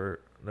it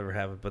never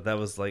happened. But that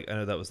was like, I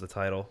know that was the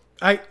title.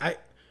 I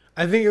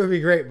think it would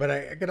be great, but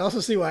I could also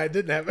see why it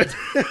didn't happen.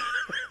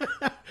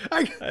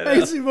 I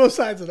can see both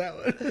sides of that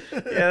one. Yeah,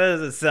 that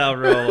doesn't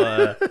sound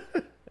real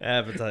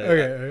appetizing.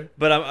 Okay.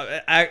 But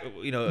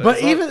I'm.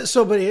 But even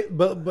so,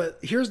 but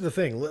here's the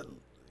thing.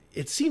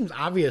 It seems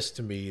obvious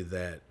to me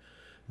that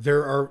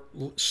there are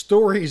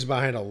stories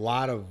behind a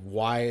lot of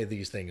why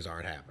these things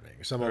aren't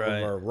happening. Some of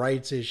them are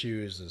rights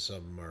issues, and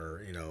some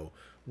are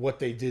what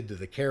they did to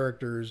the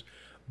characters.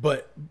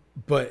 But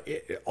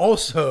it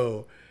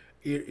also.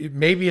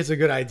 Maybe it's a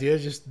good idea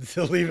just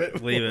to leave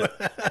it. Leave it.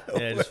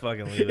 Yeah, just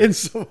fucking leave it. In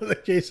some of the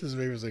cases,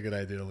 maybe it's a good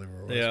idea to leave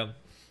it. Yeah.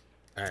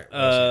 All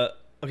right.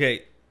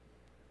 Okay.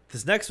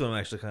 This next one I'm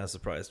actually kind of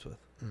surprised with.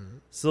 Mm-hmm.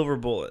 Silver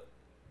Bullet.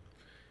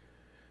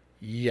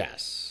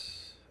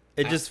 Yes.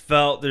 It just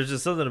felt, there's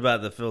just something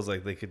about it that feels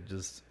like they could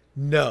just.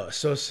 No.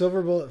 So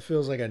Silver Bullet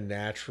feels like a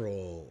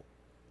natural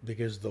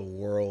because the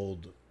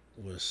world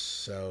was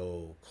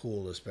so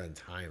cool to spend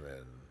time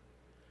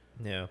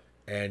in. Yeah.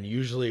 And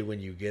usually when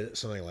you get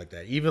something like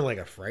that, even like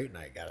a Fright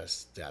Night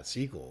got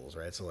sequels,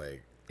 right? So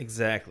like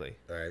exactly,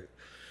 right.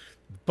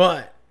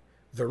 But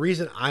the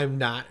reason I'm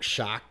not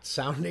shocked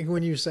sounding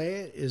when you say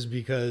it is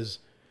because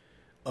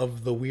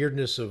of the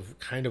weirdness of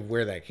kind of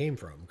where that came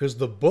from. Because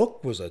the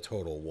book was a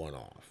total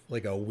one-off,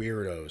 like a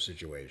weirdo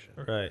situation,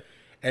 right?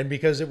 And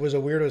because it was a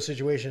weirdo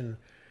situation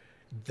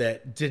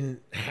that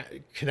didn't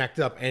connect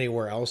up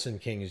anywhere else in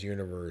King's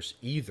universe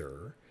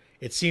either,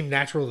 it seemed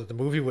natural that the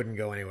movie wouldn't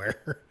go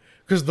anywhere.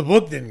 Because the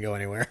book didn't go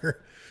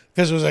anywhere.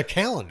 Because it was a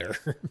calendar.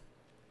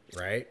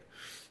 Right?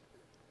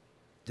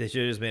 They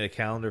should have just made a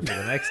calendar for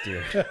the next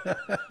year.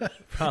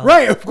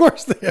 Right, of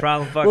course.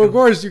 Well, of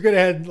course, you could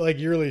have had like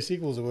yearly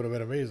sequels. It would have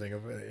been amazing.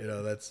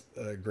 That's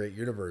a great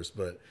universe.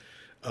 But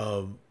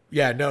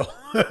yeah, no.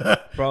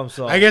 Problem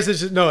solved. I guess it's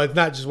just, no, it's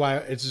not just why.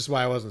 It's just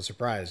why I wasn't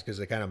surprised. Because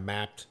it kind of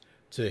mapped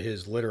to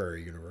his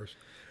literary universe.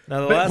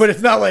 Now, but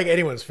it's not like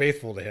anyone's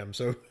faithful to him.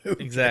 So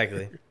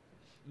exactly.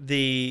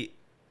 The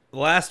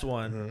last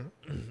one,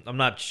 I'm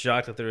not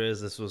shocked that there is.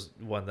 This was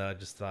one that I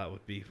just thought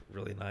would be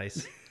really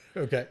nice.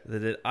 Okay.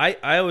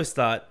 I always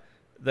thought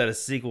that a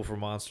sequel for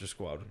Monster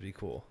Squad would be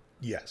cool.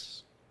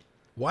 Yes.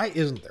 Why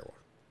isn't there one?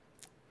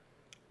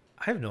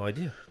 I have no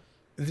idea.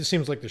 It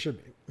seems like there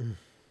should be.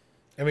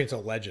 I mean, it's a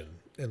legend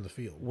in the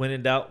field. When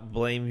in doubt,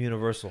 blame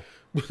Universal.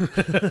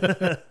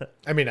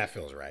 I mean, that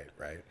feels right?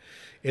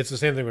 It's the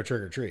same thing with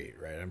Trick or Treat,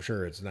 right? I'm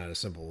sure it's not as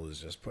simple as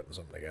just putting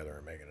something together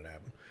and making it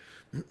happen.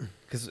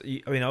 Because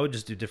I mean, I would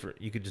just do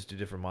different. You could just do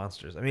different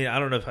monsters. I mean, I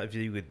don't know if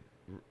you could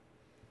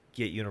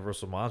get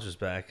Universal monsters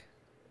back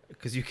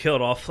because you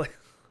killed off like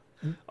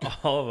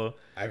all of them.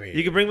 I mean,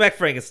 you could bring back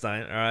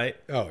Frankenstein. All right.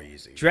 Oh,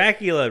 easy.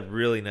 Dracula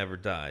really never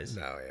dies.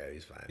 No, yeah,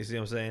 he's fine. You see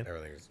what I'm saying?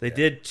 Everything's. They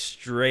did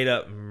straight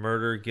up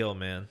murder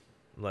Gilman.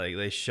 Like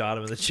they shot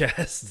him in the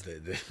chest.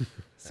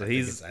 So I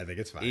think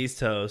it's fine. He's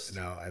toast.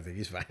 No, I think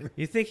he's fine.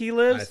 You think he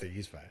lives? I think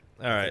he's fine.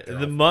 All right.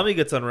 The mummy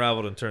gets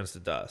unraveled and turns to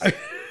dust.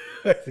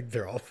 I think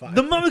they're all fine.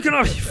 The mummy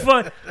cannot be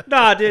fun.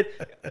 Nah, dude.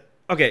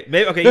 Okay,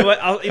 maybe. Okay, you know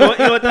what? You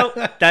know what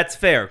though? That's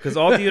fair because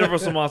all the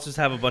Universal monsters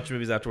have a bunch of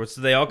movies afterwards, so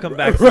they all come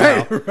back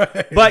somehow.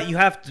 Right. But you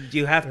have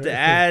to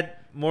add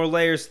more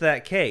layers to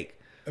that cake.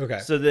 Okay.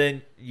 So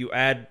then you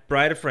add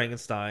Bride of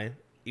Frankenstein.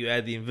 You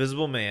add the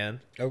Invisible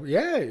Man. Oh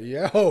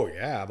yeah. Oh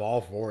yeah. I'm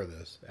all for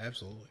this.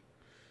 Absolutely.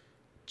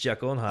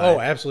 Jekyll and Hyde. Oh,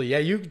 absolutely. Yeah,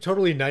 you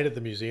totally night at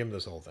the museum.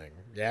 This whole thing.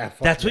 Yeah.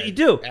 That's what you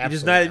do. Absolutely. You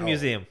just night at the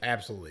museum.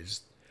 Absolutely.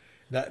 Just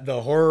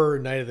the horror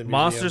night at the museum.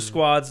 Monster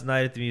Squad's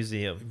night at the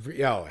museum.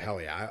 Oh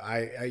hell yeah!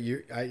 Are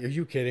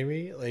you kidding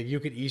me? Like you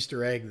could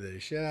Easter egg the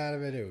shit out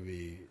of it. It would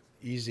be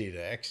easy to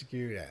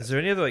execute. Yeah. Is there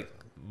any other like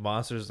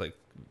monsters like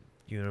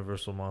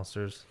Universal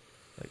monsters?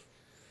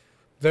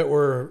 That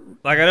were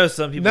like I know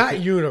some people not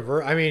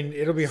universe. I mean,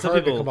 it'll be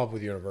hard to come up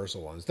with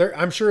universal ones.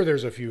 I'm sure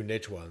there's a few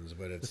niche ones,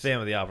 but it's the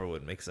Phantom of the Opera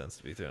would make sense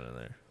to be thrown in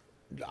there.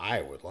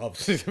 I would love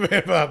to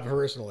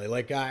personally.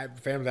 Like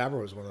Phantom of the Opera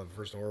was one of the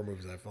first horror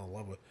movies I fell in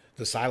love with.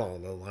 The silent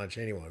one, the Lon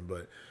Chaney one,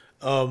 but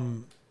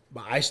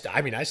I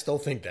still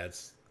think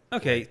that's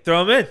okay.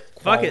 Throw him in.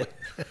 Fuck it.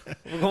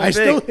 We're going big.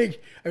 Still think.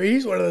 I mean,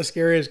 he's one of the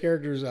scariest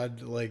characters.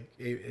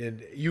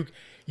 And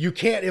you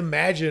can't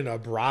imagine a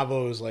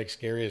Bravo's like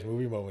scariest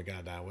movie moment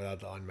got down without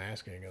the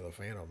unmasking of the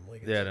Phantom.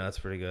 Yeah, no, that's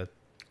pretty good.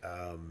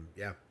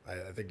 Yeah,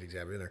 I think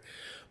exactly in there.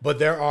 But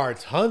there are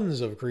tons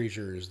of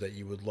creatures that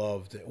you would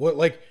love to.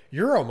 Like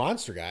you're a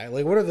monster guy.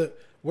 Like what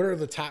are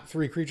the top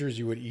 3 creatures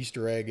you would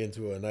Easter egg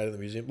into a night at the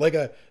museum? Like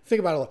think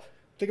about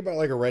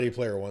like a Ready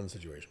Player One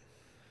situation.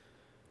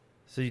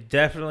 So you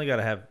definitely got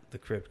to have the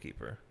Crypt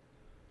Keeper.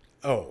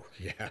 Oh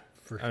yeah,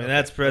 I mean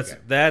that's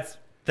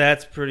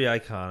pretty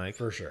iconic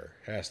for sure.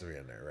 Has to be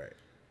in there, right?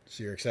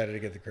 So you're excited to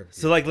get the Crypt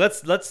So like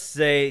let's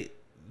say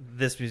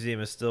this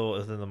museum is still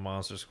within the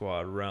Monster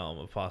Squad realm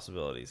of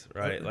possibilities,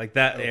 right? Like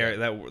that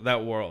area,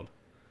 that world.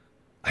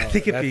 I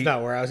think it'd that's be.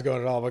 not where I was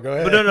going at all. But go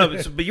ahead. But no,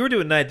 but you were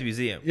doing Night at the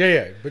Museum.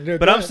 Yeah. But no,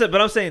 But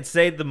I'm saying,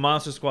 say the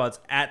Monster Squad's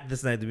at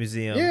this Night at the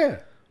Museum. Yeah.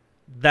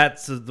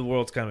 That's the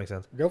world's kind of makes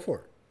sense. Go for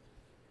it.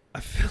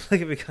 I feel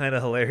like it'd be kind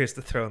of hilarious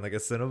to throw in like a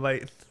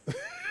Cenobite.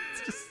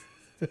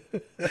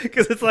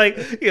 Because it's like,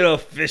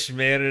 Fish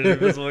Man and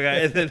Invisible Guy,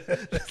 and then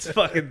this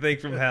fucking thing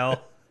from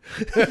hell.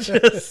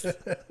 Just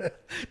to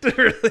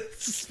really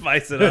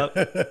spice it up.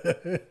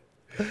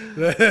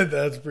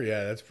 That's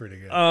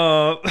pretty good.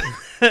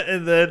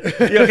 And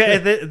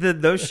then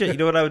no shit. You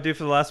know what I would do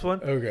for the last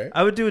one? Okay.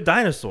 I would do a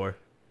dinosaur.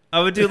 I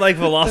would do like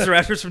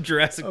Velociraptors from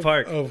Jurassic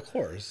Park. Of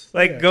course.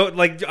 I'm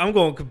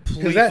going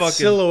complete that fucking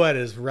silhouette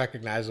is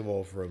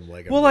recognizable from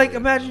like.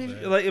 Imagine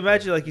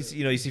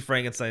you see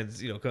Frankenstein's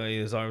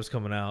his arms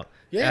coming out.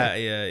 Yeah.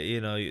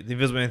 The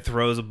Invisible Man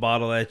throws a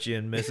bottle at you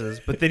and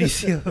misses, but then you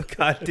see a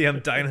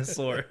goddamn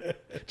dinosaur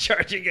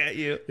charging at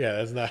you. Yeah,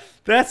 that's not.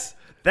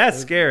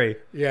 That's scary.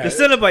 Yeah. The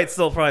Cenobite's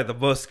still probably the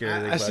most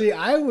scary thing. See,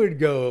 I would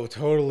go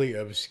totally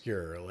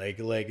obscure. Like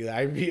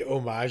I'd be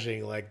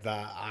homaging like the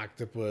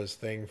octopus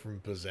thing from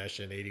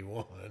Possession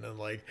 81 and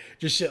like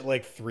just shit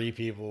like 3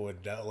 people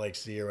would like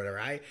see or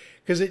whatever.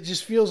 Because it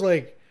just feels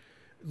like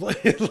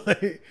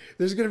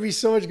there's gonna be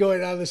so much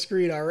going on the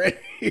screen already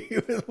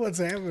with what's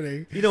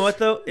happening. You know what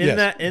though? In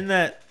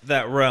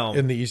that realm.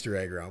 In the Easter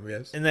egg realm,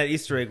 yes. In that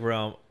Easter egg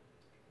realm,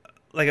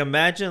 like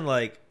imagine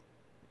like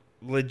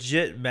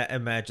legit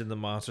imagine the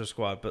Monster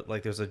Squad, but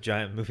like there's a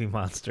giant movie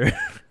monster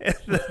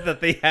that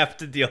they have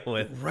to deal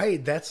with.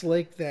 Right, that's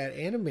like that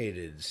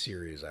animated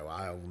series.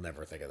 I'll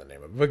never think of the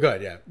name of it, but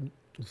good, yeah.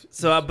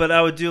 So, but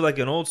I would do like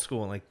an old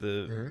school, like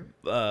the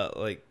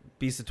like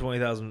Beast of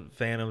 20,000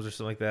 Phantoms or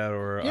something like that,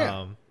 or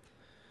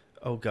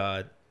oh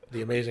god,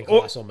 The Amazing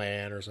Colossal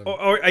Man or something.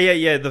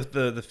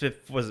 The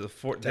fifth was it the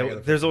fourth?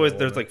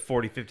 There's like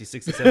 40, 50,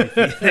 60,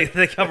 70 feet.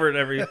 They covered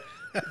every.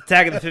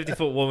 Tagging the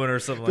 50-foot woman or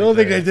something like that. The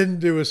only thing they didn't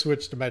do was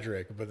switch to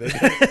metric, but they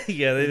did.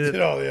 Yeah, they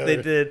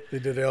did. They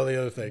did all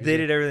the other things. They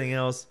did everything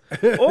else.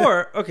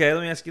 Or okay,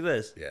 let me ask you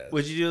this: yes.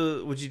 Would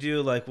you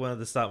do like one of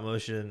the stop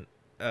motion?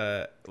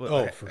 For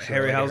sure.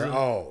 Harryhausen.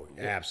 Oh,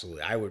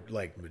 absolutely. I would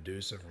like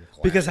Medusa from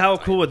Classic. Because how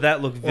cool would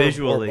that look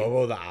visually? Or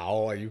Bobo the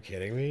Owl. Are you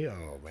kidding me?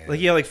 Oh man.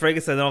 Like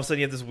Frankenstein, then all of a sudden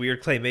you have this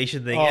weird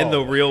claymation thing in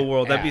the real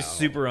world. That'd be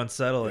super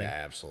unsettling.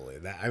 Yeah, absolutely.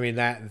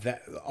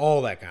 That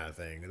all that kind of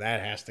thing.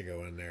 That has to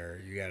go in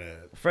there. You gotta.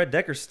 Fred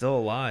Decker's still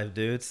alive,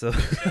 dude. So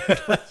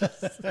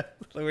what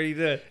are you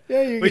doing?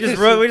 Yeah, we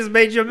just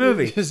made you a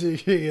movie.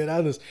 You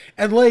know this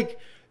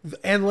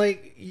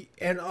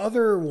and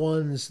other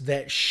ones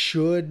that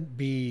should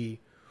be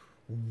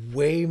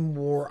way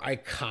more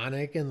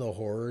iconic in the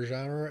horror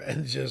genre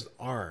and just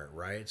aren't,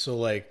 right? So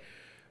like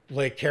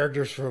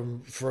characters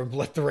from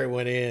Let the Right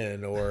One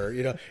In, or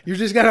you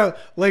just gotta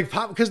like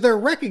pop because they're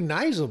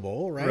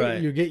recognizable,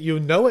 right? You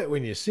know it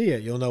when you see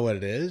it. You'll know what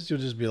it is. You'll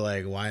just be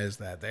like, why is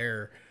that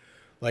there?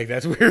 Like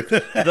that's weird.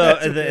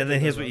 And then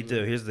here's what you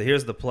do.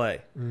 Here's the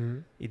play. Mm-hmm.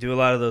 You do a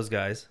lot of those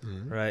guys,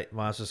 right?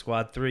 Monster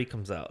Squad 3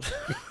 comes out.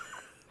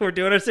 We're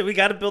doing it. We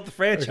got to build the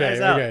franchise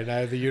out. Okay,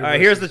 now the all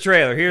right, here's the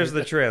trailer.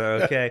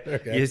 Okay.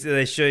 Okay.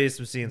 They show you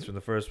some scenes from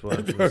the first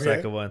one, from the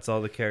second one. It's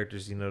all the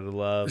characters you know to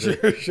love. Sure.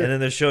 And then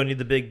they're showing you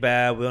the big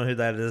bad. We don't know who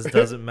that is.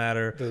 Doesn't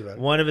matter.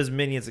 One of his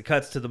minions. It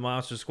cuts to the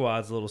Monster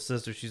Squad's little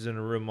sister. She's in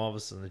a room. All of a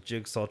sudden, the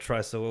Jigsaw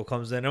tricycle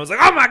comes in. And I was like,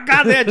 oh my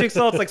god, they had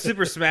Jigsaw. It's like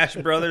Super Smash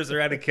Brothers.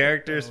 They're adding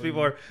characters.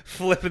 People are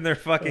flipping their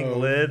fucking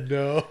lid.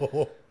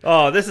 No.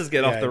 Oh, this is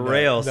getting off the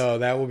rails. No,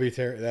 that will be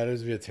that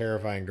is be a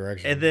terrifying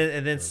direction. And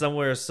then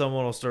somewhere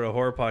someone will start a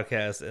horror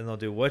podcast and they'll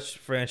do which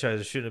franchise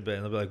it should have been.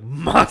 And they'll be like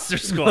Monster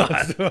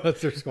Squad.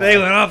 Monster Squad. They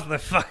went off the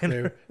fucking.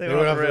 They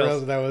went off the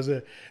rails. That was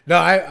it. No,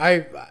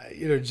 I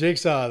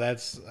Jigsaw.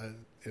 That's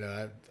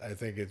I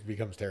think it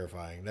becomes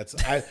terrifying. That's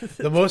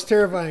the most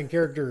terrifying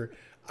character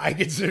I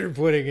considered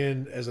putting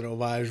in as an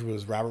homage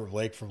was Robert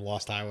Blake from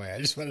Lost Highway.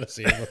 I just wanted to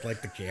see him with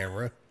like the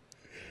camera.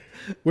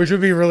 Which would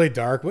be really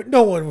dark, but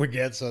no one would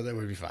get, so that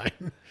would be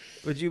fine.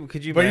 Could you?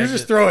 But you're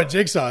just throwing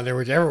Jigsaw in there,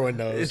 which everyone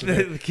knows.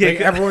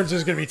 Everyone's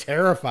just going to be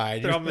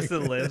terrified. They're all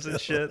missing limbs and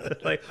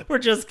shit. Like, we're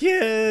just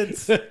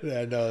kids.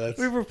 Yeah, no,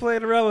 we were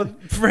playing around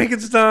with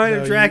Frankenstein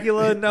and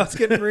Dracula, and now it's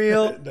getting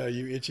real. No,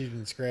 you itchy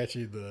and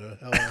scratchy the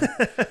hell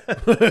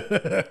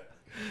out.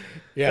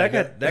 Yeah,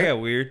 that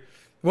got weird.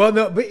 Well,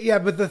 no,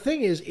 but the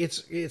thing is,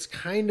 it's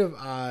kind of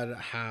odd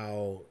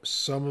how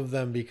some of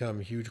them become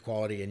huge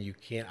quality, and you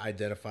can't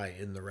identify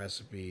in the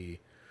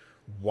recipe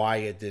why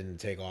it didn't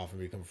take off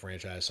and become a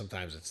franchise.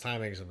 Sometimes it's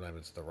timing, sometimes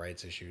it's the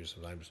rights issues,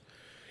 sometimes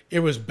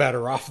it was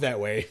better off that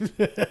way,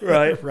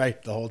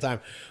 right, the whole time.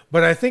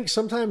 But I think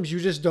sometimes you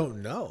just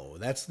don't know.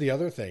 That's the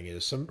other thing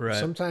is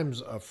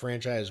sometimes a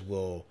franchise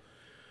will.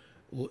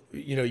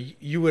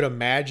 You would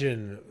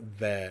imagine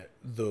that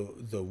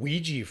the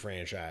Ouija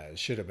franchise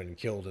should have been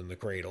killed in the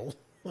cradle.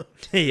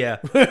 Yeah.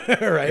 Right.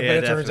 Yeah, but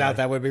it turns out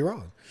that would be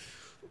wrong.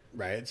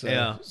 Right.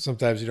 So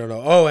sometimes you don't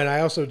know. Oh, and I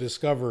also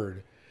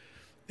discovered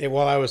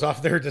while I was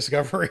off there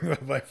discovering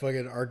my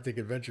fucking Arctic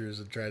adventures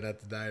and trying not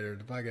to die during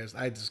the podcast,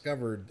 I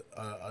discovered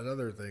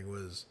another thing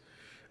was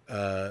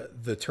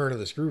the Turn of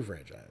the Screw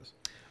franchise.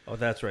 Oh,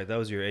 that's right. That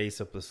was your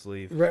ace up the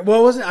sleeve. Right.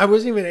 Well, I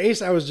wasn't even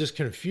ace. I was just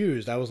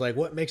confused. I was like,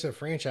 what makes a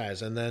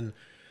franchise? And then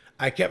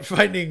I kept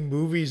finding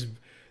movies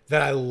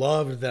that I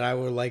loved that I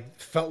would like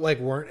felt like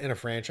weren't in a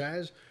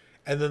franchise.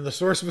 And then the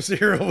source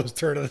material was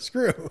Turn of the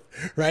Screw,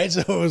 right?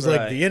 So it was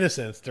like The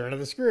Innocents, Turn of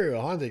the Screw,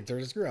 Haunting, Turn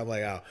of the Screw. I'm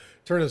like, oh,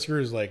 Turn of the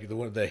Screw is like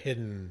the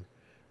hidden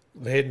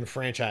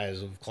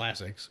franchise of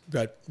classics.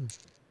 But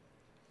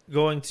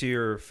going to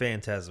your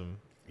Phantasm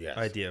yes.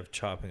 idea of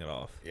chopping it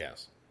off.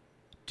 Yes.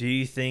 Do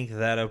you think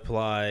that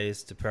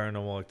applies to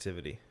Paranormal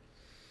Activity?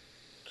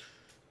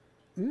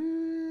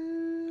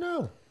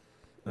 No.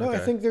 No, Okay. I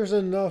think there's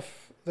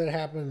enough that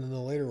happened in the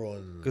later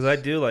ones. Because I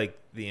do like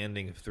the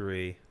ending of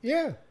 3.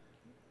 Yeah.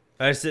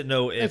 I just didn't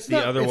know if the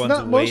other it's ones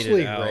not waited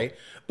mostly out. great,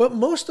 but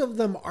most of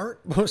them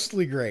aren't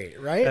mostly great,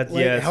 right? That's a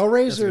good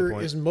Hellraiser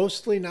point. is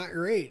mostly not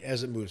great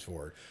as it moves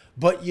forward,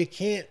 but you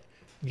can't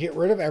get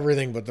rid of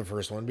everything but the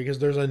first one because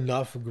there's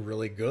enough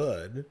really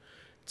good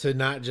to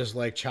not just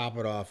like chop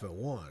it off at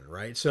one,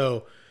 right?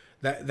 So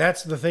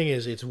that's the thing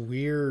is it's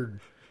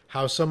weird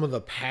how some of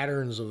the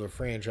patterns of the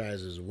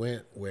franchises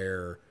went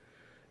where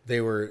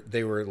they were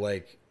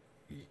like,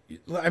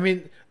 I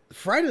mean,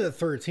 Friday the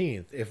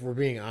 13th, if we're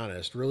being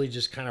honest, really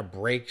just kind of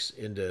breaks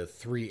into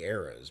 3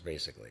 eras,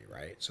 basically,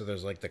 right? So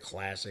there's like the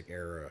classic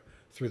era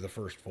through the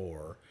first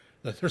 4.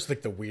 Then there's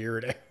like the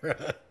weird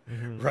era,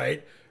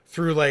 right?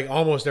 Through like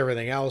almost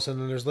everything else.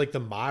 And then there's like the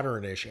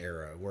modern-ish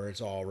era where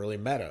it's all really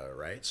meta,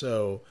 right?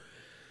 So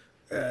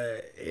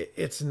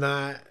it's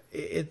not...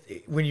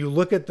 when you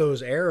look at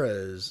those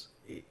eras,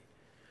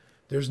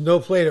 there's no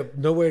way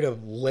to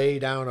lay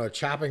down a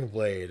chopping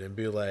blade and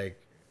be like,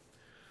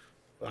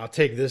 I'll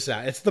take this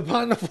out. It's the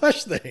pound of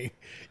flesh thing.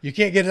 You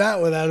can't get it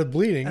out without it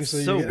bleeding. That's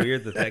so so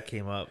weird that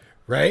came up.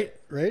 Right?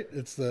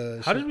 It's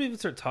the... How did we even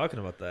start talking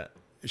about that?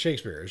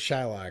 Shakespeare,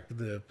 Shylock,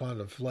 the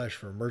pound of flesh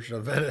from Merchant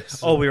of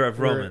Venice. Oh, we were at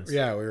Romans.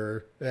 Yeah,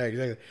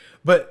 exactly.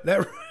 But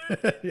that,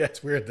 yeah,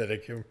 it's weird that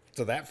it came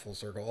to that full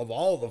circle of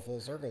all the full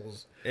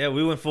circles. Yeah,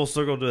 we went full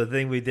circle to a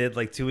thing we did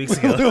like 2 weeks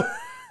ago.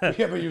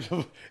 Yeah, but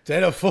to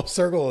end a full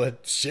circle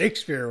at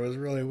Shakespeare was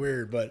really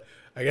weird, but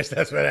I guess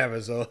that's what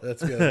happened. So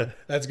that's good.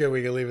 That's good.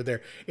 We can leave it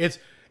there.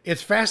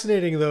 It's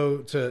fascinating though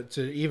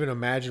to even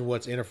imagine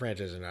what's in a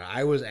franchise or not.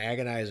 I was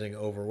agonizing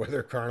over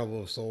whether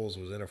Carnival of Souls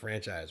was in a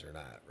franchise or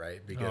not, right?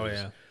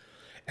 Because,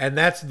 and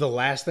that's the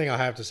last thing I'll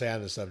have to say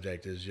on the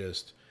subject is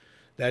just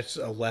that's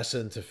a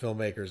lesson to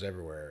filmmakers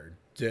everywhere.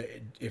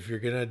 If you're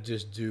gonna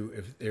just do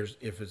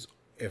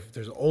if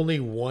there's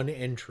only one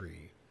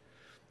entry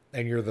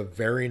and you're the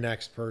very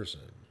next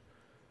person,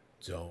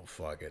 don't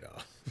fuck it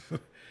up.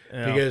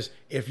 Because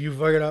if you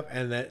fuck it up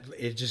and that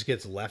it just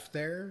gets left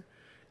there,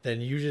 then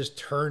you just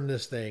turn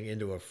this thing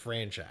into a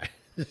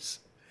franchise.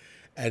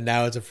 And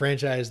now it's a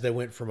franchise that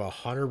went from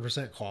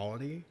 100%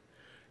 quality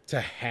to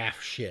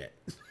half shit.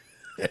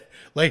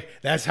 Like,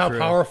 that's how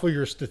powerful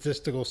your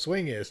statistical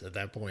swing is at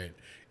that point.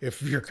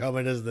 If you're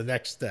coming as the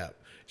next step,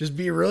 just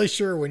be really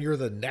sure when you're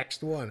the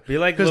next one. Be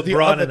like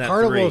LeBron in that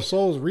Carnival 3. of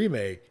Souls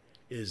remake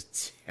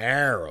is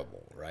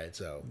terrible, right?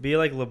 So be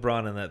like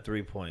LeBron in that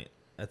 3-point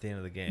at the end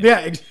of the game.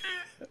 yeah,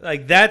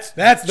 like that's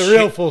the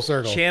real full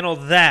circle. Channel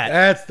that.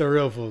 That's the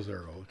real full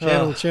circle.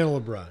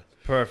 Channel LeBron.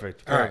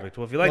 Perfect. Right.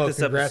 Well, if you like this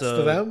congrats episode,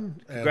 to them.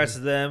 Congrats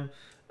to them.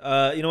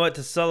 You know what?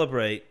 To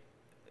celebrate,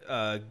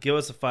 give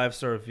us a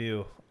 5-star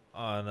review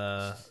on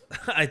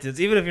iTunes,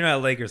 even if you're not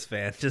a Lakers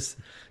fan, just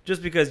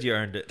because you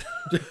earned it.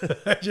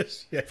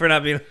 For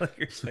not being a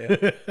Lakers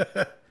fan.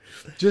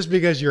 Just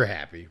because you're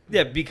happy.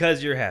 Yeah,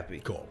 because you're happy.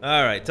 Cool.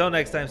 All right. Till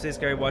next time, stay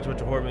scary, watch a bunch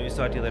of horror movies.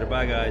 Talk to you later.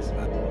 Bye, guys.